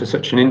 everyone, for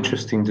such an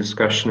interesting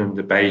discussion and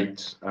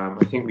debate.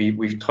 I think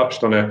we've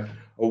touched on a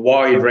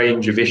wide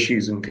range of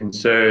issues and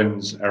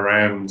concerns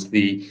around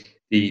the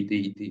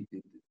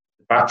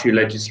battery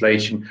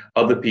legislation,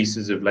 other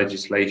pieces of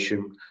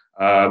legislation,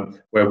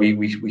 where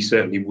we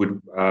certainly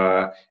would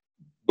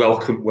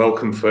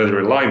welcome further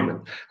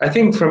alignment. I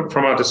think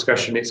from our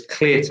discussion, it's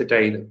clear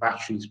today that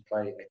batteries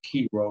play a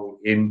key role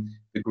in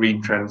the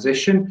green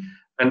transition,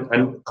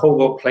 and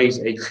cobalt plays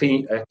a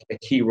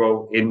key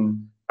role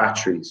in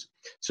batteries.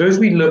 So as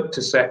we look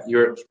to set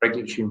Europe's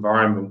regulatory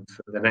environment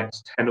for the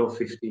next 10 or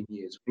 15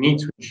 years, we need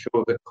to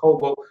ensure that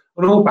cobalt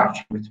and all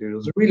battery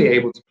materials are really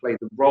able to play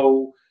the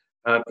role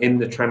in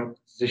the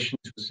transition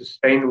to a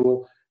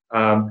sustainable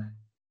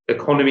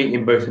economy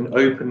in both an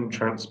open and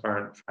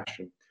transparent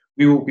fashion.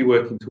 We will be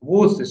working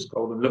towards this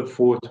goal and look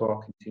forward to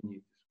our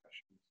continued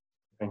discussions.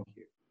 Thank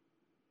you.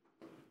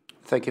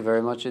 Thank you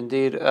very much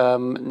indeed.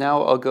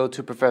 Now I'll go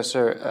to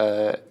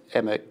Professor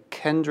Emma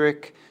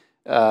Kendrick.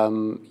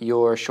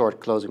 Your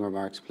short closing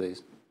remarks,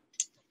 please.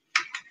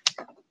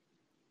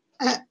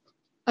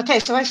 Okay,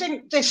 so I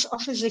think this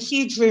offers a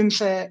huge room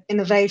for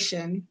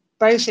innovation,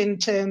 both in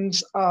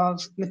terms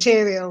of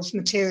materials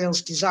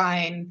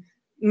design,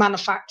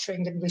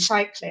 manufacturing and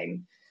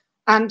recycling.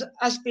 And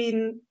as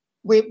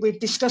we've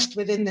discussed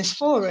within this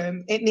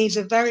forum, it needs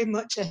a very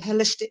much a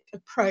holistic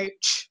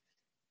approach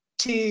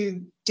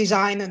to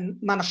design and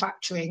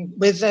manufacturing,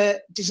 with a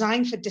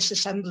design for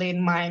disassembly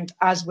in mind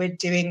as we're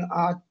doing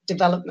our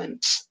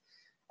developments.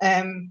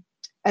 And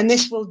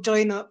this will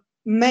join up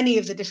many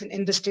of the different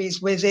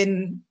industries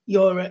within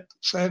Europe,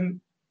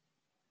 from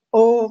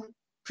ore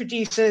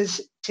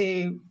producers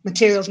to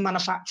materials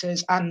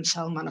manufacturers and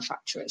cell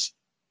manufacturers.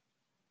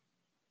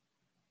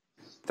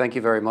 Thank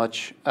you very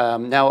much.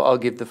 Now I'll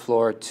give the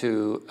floor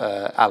to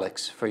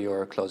Alex for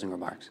your closing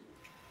remarks.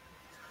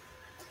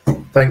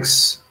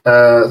 Thanks,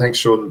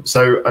 Sean.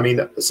 So, I mean,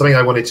 something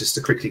I wanted just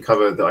to quickly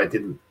cover that I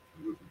didn't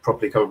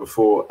properly cover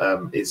before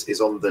is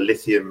on the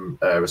lithium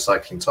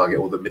recycling target,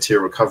 or the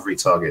material recovery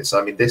target.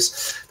 So, I mean,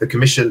 the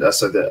Commission,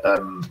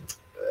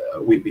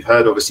 we've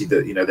heard obviously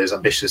that, you know, there's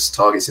ambitious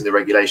targets in the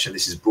regulation.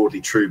 This is broadly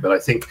true, but I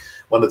think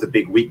one of the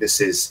big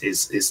weaknesses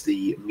is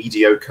the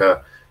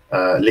mediocre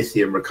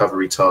lithium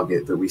recovery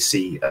target that we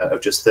see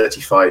of just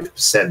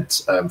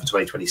 35% for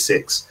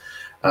 2026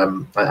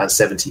 and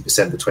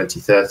 70% for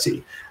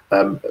 2030.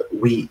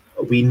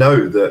 We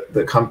know that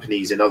the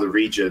companies in other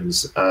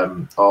regions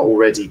are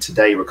already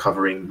today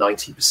recovering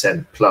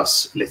 90%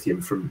 plus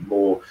lithium from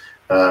more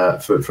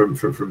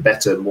from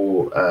better,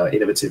 more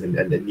innovative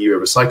and newer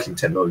recycling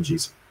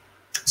technologies.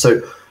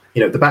 So,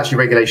 you know, the battery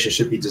regulation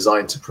should be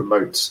designed to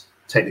promote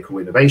technical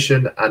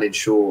innovation and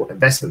ensure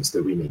investments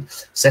that we need.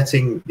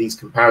 Setting these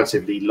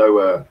comparatively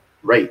lower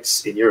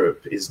rates in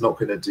Europe is not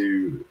going to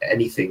do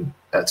anything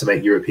to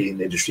make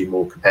European industry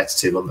more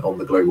competitive on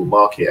the global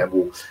market, and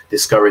will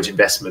discourage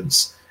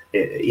investments,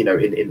 you know,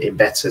 in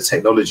better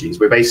technologies.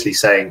 We're basically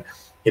saying,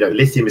 you know,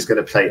 lithium is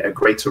going to play a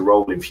greater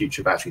role in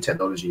future battery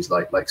technologies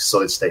like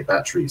solid state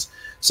batteries.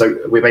 So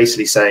we're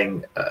basically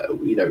saying,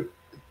 you know,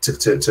 to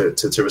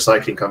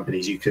recycling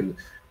companies, you can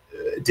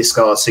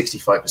discard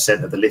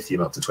 65% of the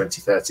lithium up to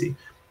 2030.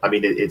 I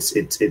mean,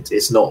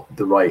 it's not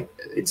the right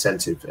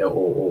incentive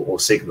or or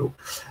signal.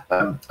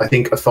 I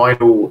think a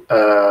final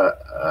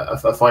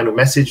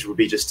message would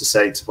be just to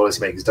say to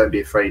policymakers, don't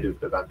be afraid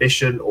of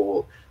ambition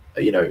or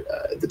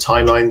the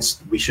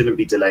timelines. We shouldn't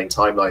be delaying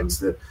timelines.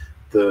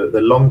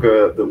 The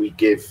longer that we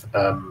give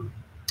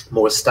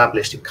more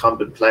established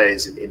incumbent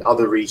players in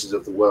other regions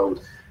of the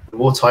world, the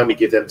more time we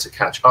give them to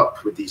catch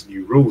up with these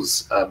new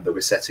rules that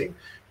we're setting,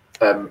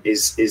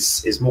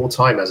 is more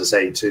time, as I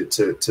say,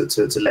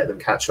 to let them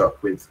catch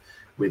up with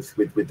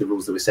the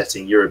rules that we're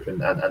setting in Europe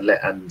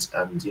and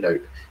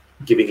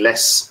giving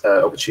less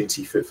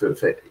opportunity for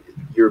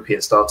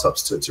European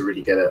startups to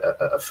really get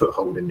a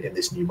foothold in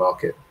this new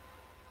market.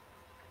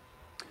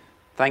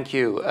 Thank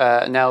you.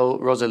 Now,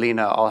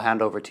 Rosalina, I'll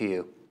hand over to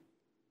you.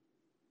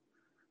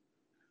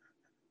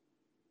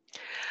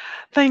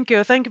 Thank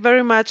you. Thank you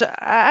very much.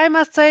 I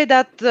must say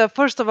that,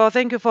 first of all,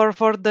 thank you for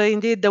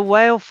the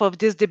wealth of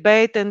this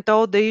debate and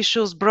all the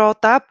issues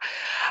brought up.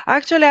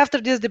 Actually, after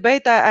this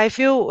debate, I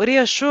feel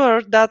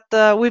reassured that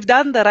we've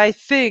done the right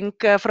thing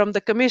from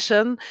the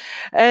Commission,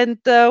 and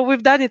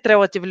we've done it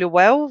relatively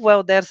well.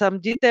 Well, there are some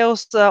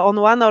details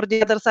on one or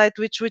the other side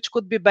which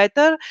could be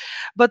better,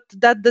 but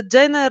that the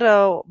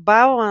general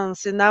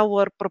balance in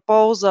our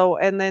proposal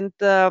and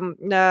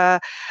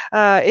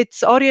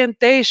its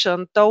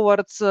orientation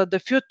towards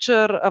the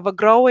future of a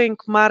growing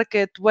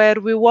market where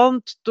we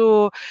want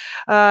to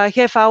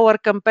have our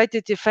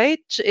competitive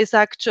edge is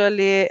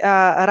actually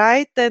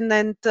right, and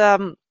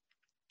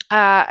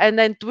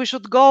then we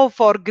should go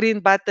for green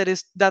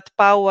batteries that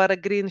power a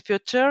green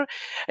future,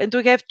 and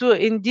we have to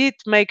indeed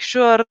make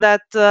sure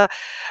that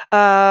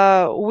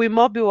we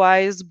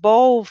mobilize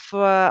both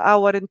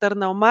our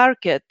internal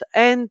market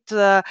and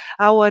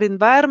our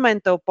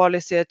environmental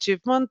policy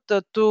achievement to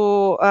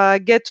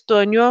get to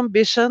a new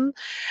ambition,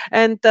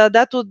 and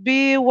that would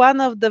be one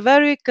of the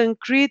very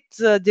concrete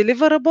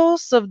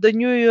deliverables of the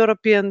new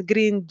European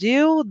Green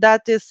Deal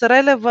that is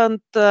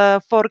relevant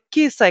for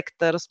key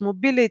sectors,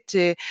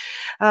 mobility,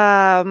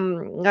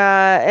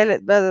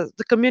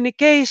 the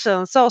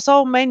communication,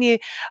 so many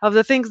of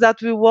the things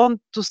that we want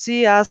to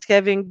see us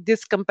having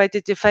this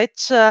competitive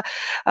edge,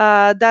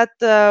 that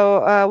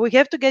we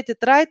have to get it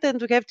right,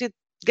 and we have to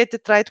get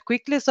it right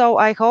quickly. So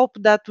I hope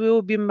that we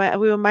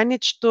will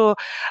manage to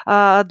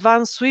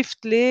advance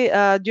swiftly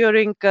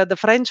during the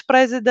French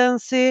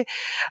presidency,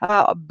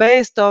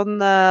 based on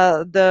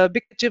the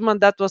big achievement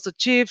that was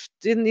achieved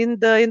in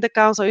the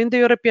Council, in the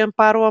European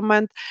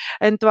Parliament,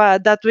 and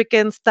that we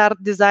can start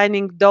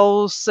designing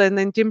those and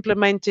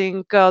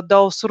implementing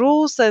those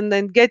rules, and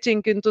then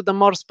getting into the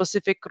more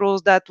specific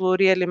rules that will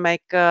really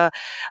make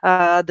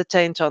the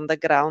change on the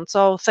ground.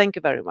 So thank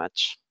you very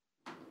much.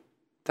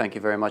 Thank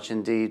you very much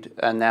indeed.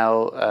 And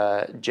now,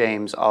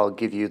 James, I'll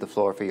give you the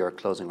floor for your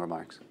closing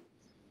remarks.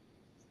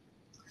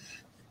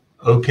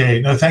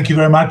 Okay, no, thank you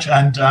very much.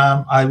 And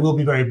I will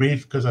be very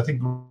brief because I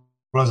think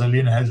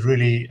Rosalina has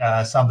really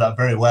summed up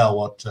very well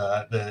what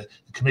the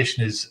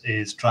Commission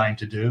is trying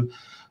to do.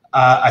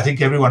 I think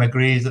everyone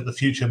agrees that the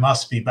future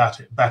must be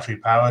battery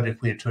powered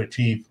if we are to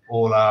achieve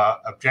all our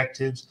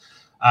objectives.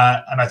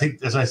 And I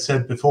think, as I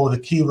said before, the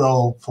key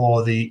role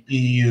for the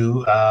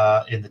EU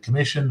in the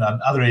Commission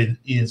and other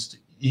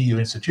EU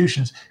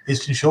institutions is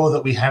to ensure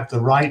that we have the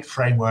right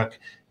framework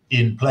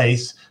in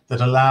place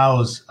that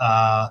allows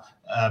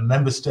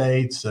member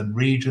states and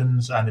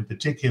regions, and in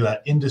particular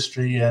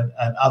industry and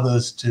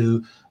others,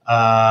 to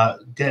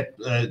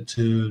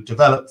to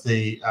develop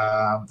the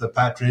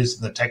batteries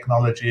and the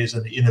technologies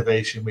and the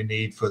innovation we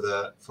need for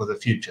the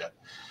future.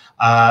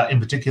 In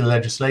particular,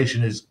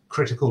 legislation is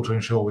critical to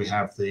ensure we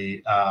have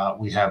the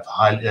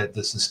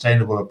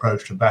sustainable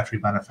approach to battery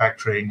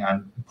manufacturing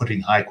and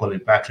putting high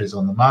quality batteries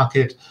on the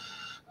market.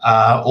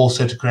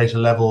 Also, to create a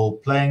level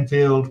playing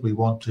field, we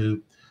want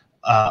to,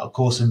 of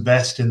course,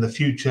 invest in the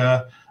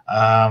future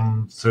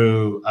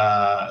through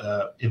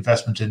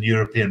investment in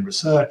European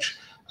research.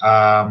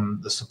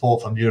 The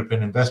support from the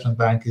European Investment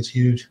Bank is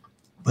huge,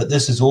 but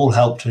this has all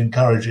helped to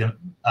encourage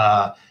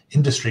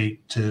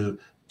industry to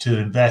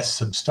invest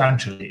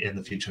substantially in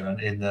the future, and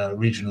in the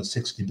region of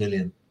 60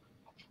 billion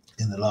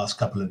in the last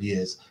couple of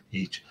years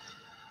each.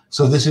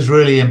 So this is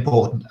really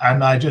important.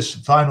 And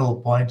final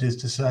point is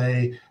to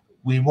say,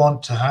 we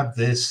want to have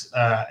this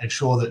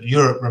ensure that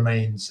Europe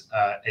remains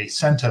a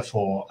center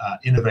for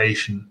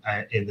innovation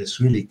in this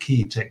really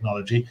key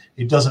technology.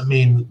 It doesn't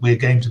mean we're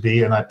going to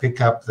be, and I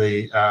pick up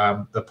the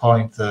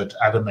point that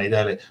Adam made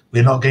earlier,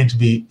 we're not going to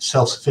be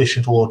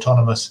self-sufficient or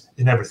autonomous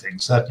in everything.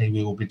 Certainly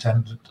we will be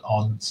dependent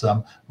on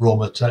some raw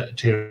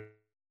materials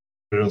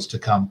to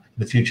come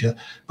in the future,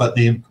 but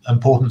the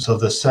importance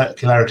of the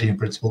circularity in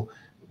principle,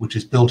 which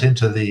is built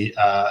into the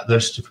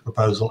legislative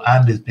proposal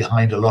and is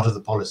behind a lot of the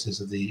policies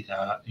of the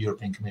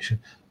European Commission,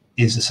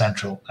 is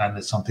essential, and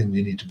it's something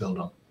we need to build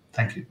on.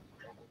 Thank you.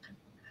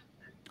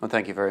 Well,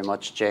 thank you very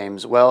much,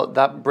 James. Well,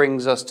 that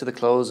brings us to the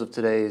close of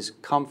today's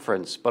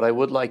conference, but I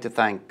would like to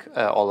thank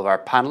all of our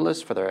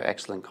panelists for their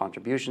excellent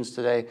contributions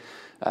today.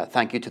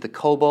 Thank you to the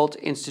Cobalt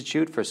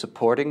Institute for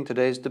supporting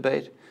today's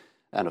debate.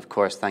 And of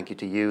course, thank you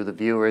to you, the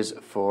viewers,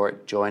 for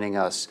joining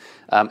us.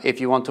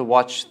 If you want to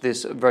watch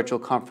this virtual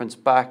conference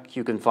back,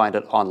 you can find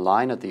it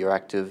online at the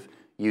Euractiv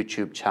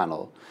YouTube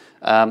channel.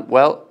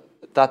 Well,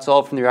 that's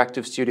all from the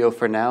Euractiv studio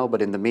for now,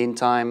 but in the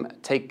meantime,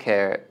 take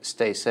care,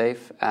 stay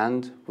safe,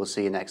 and we'll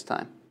see you next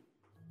time.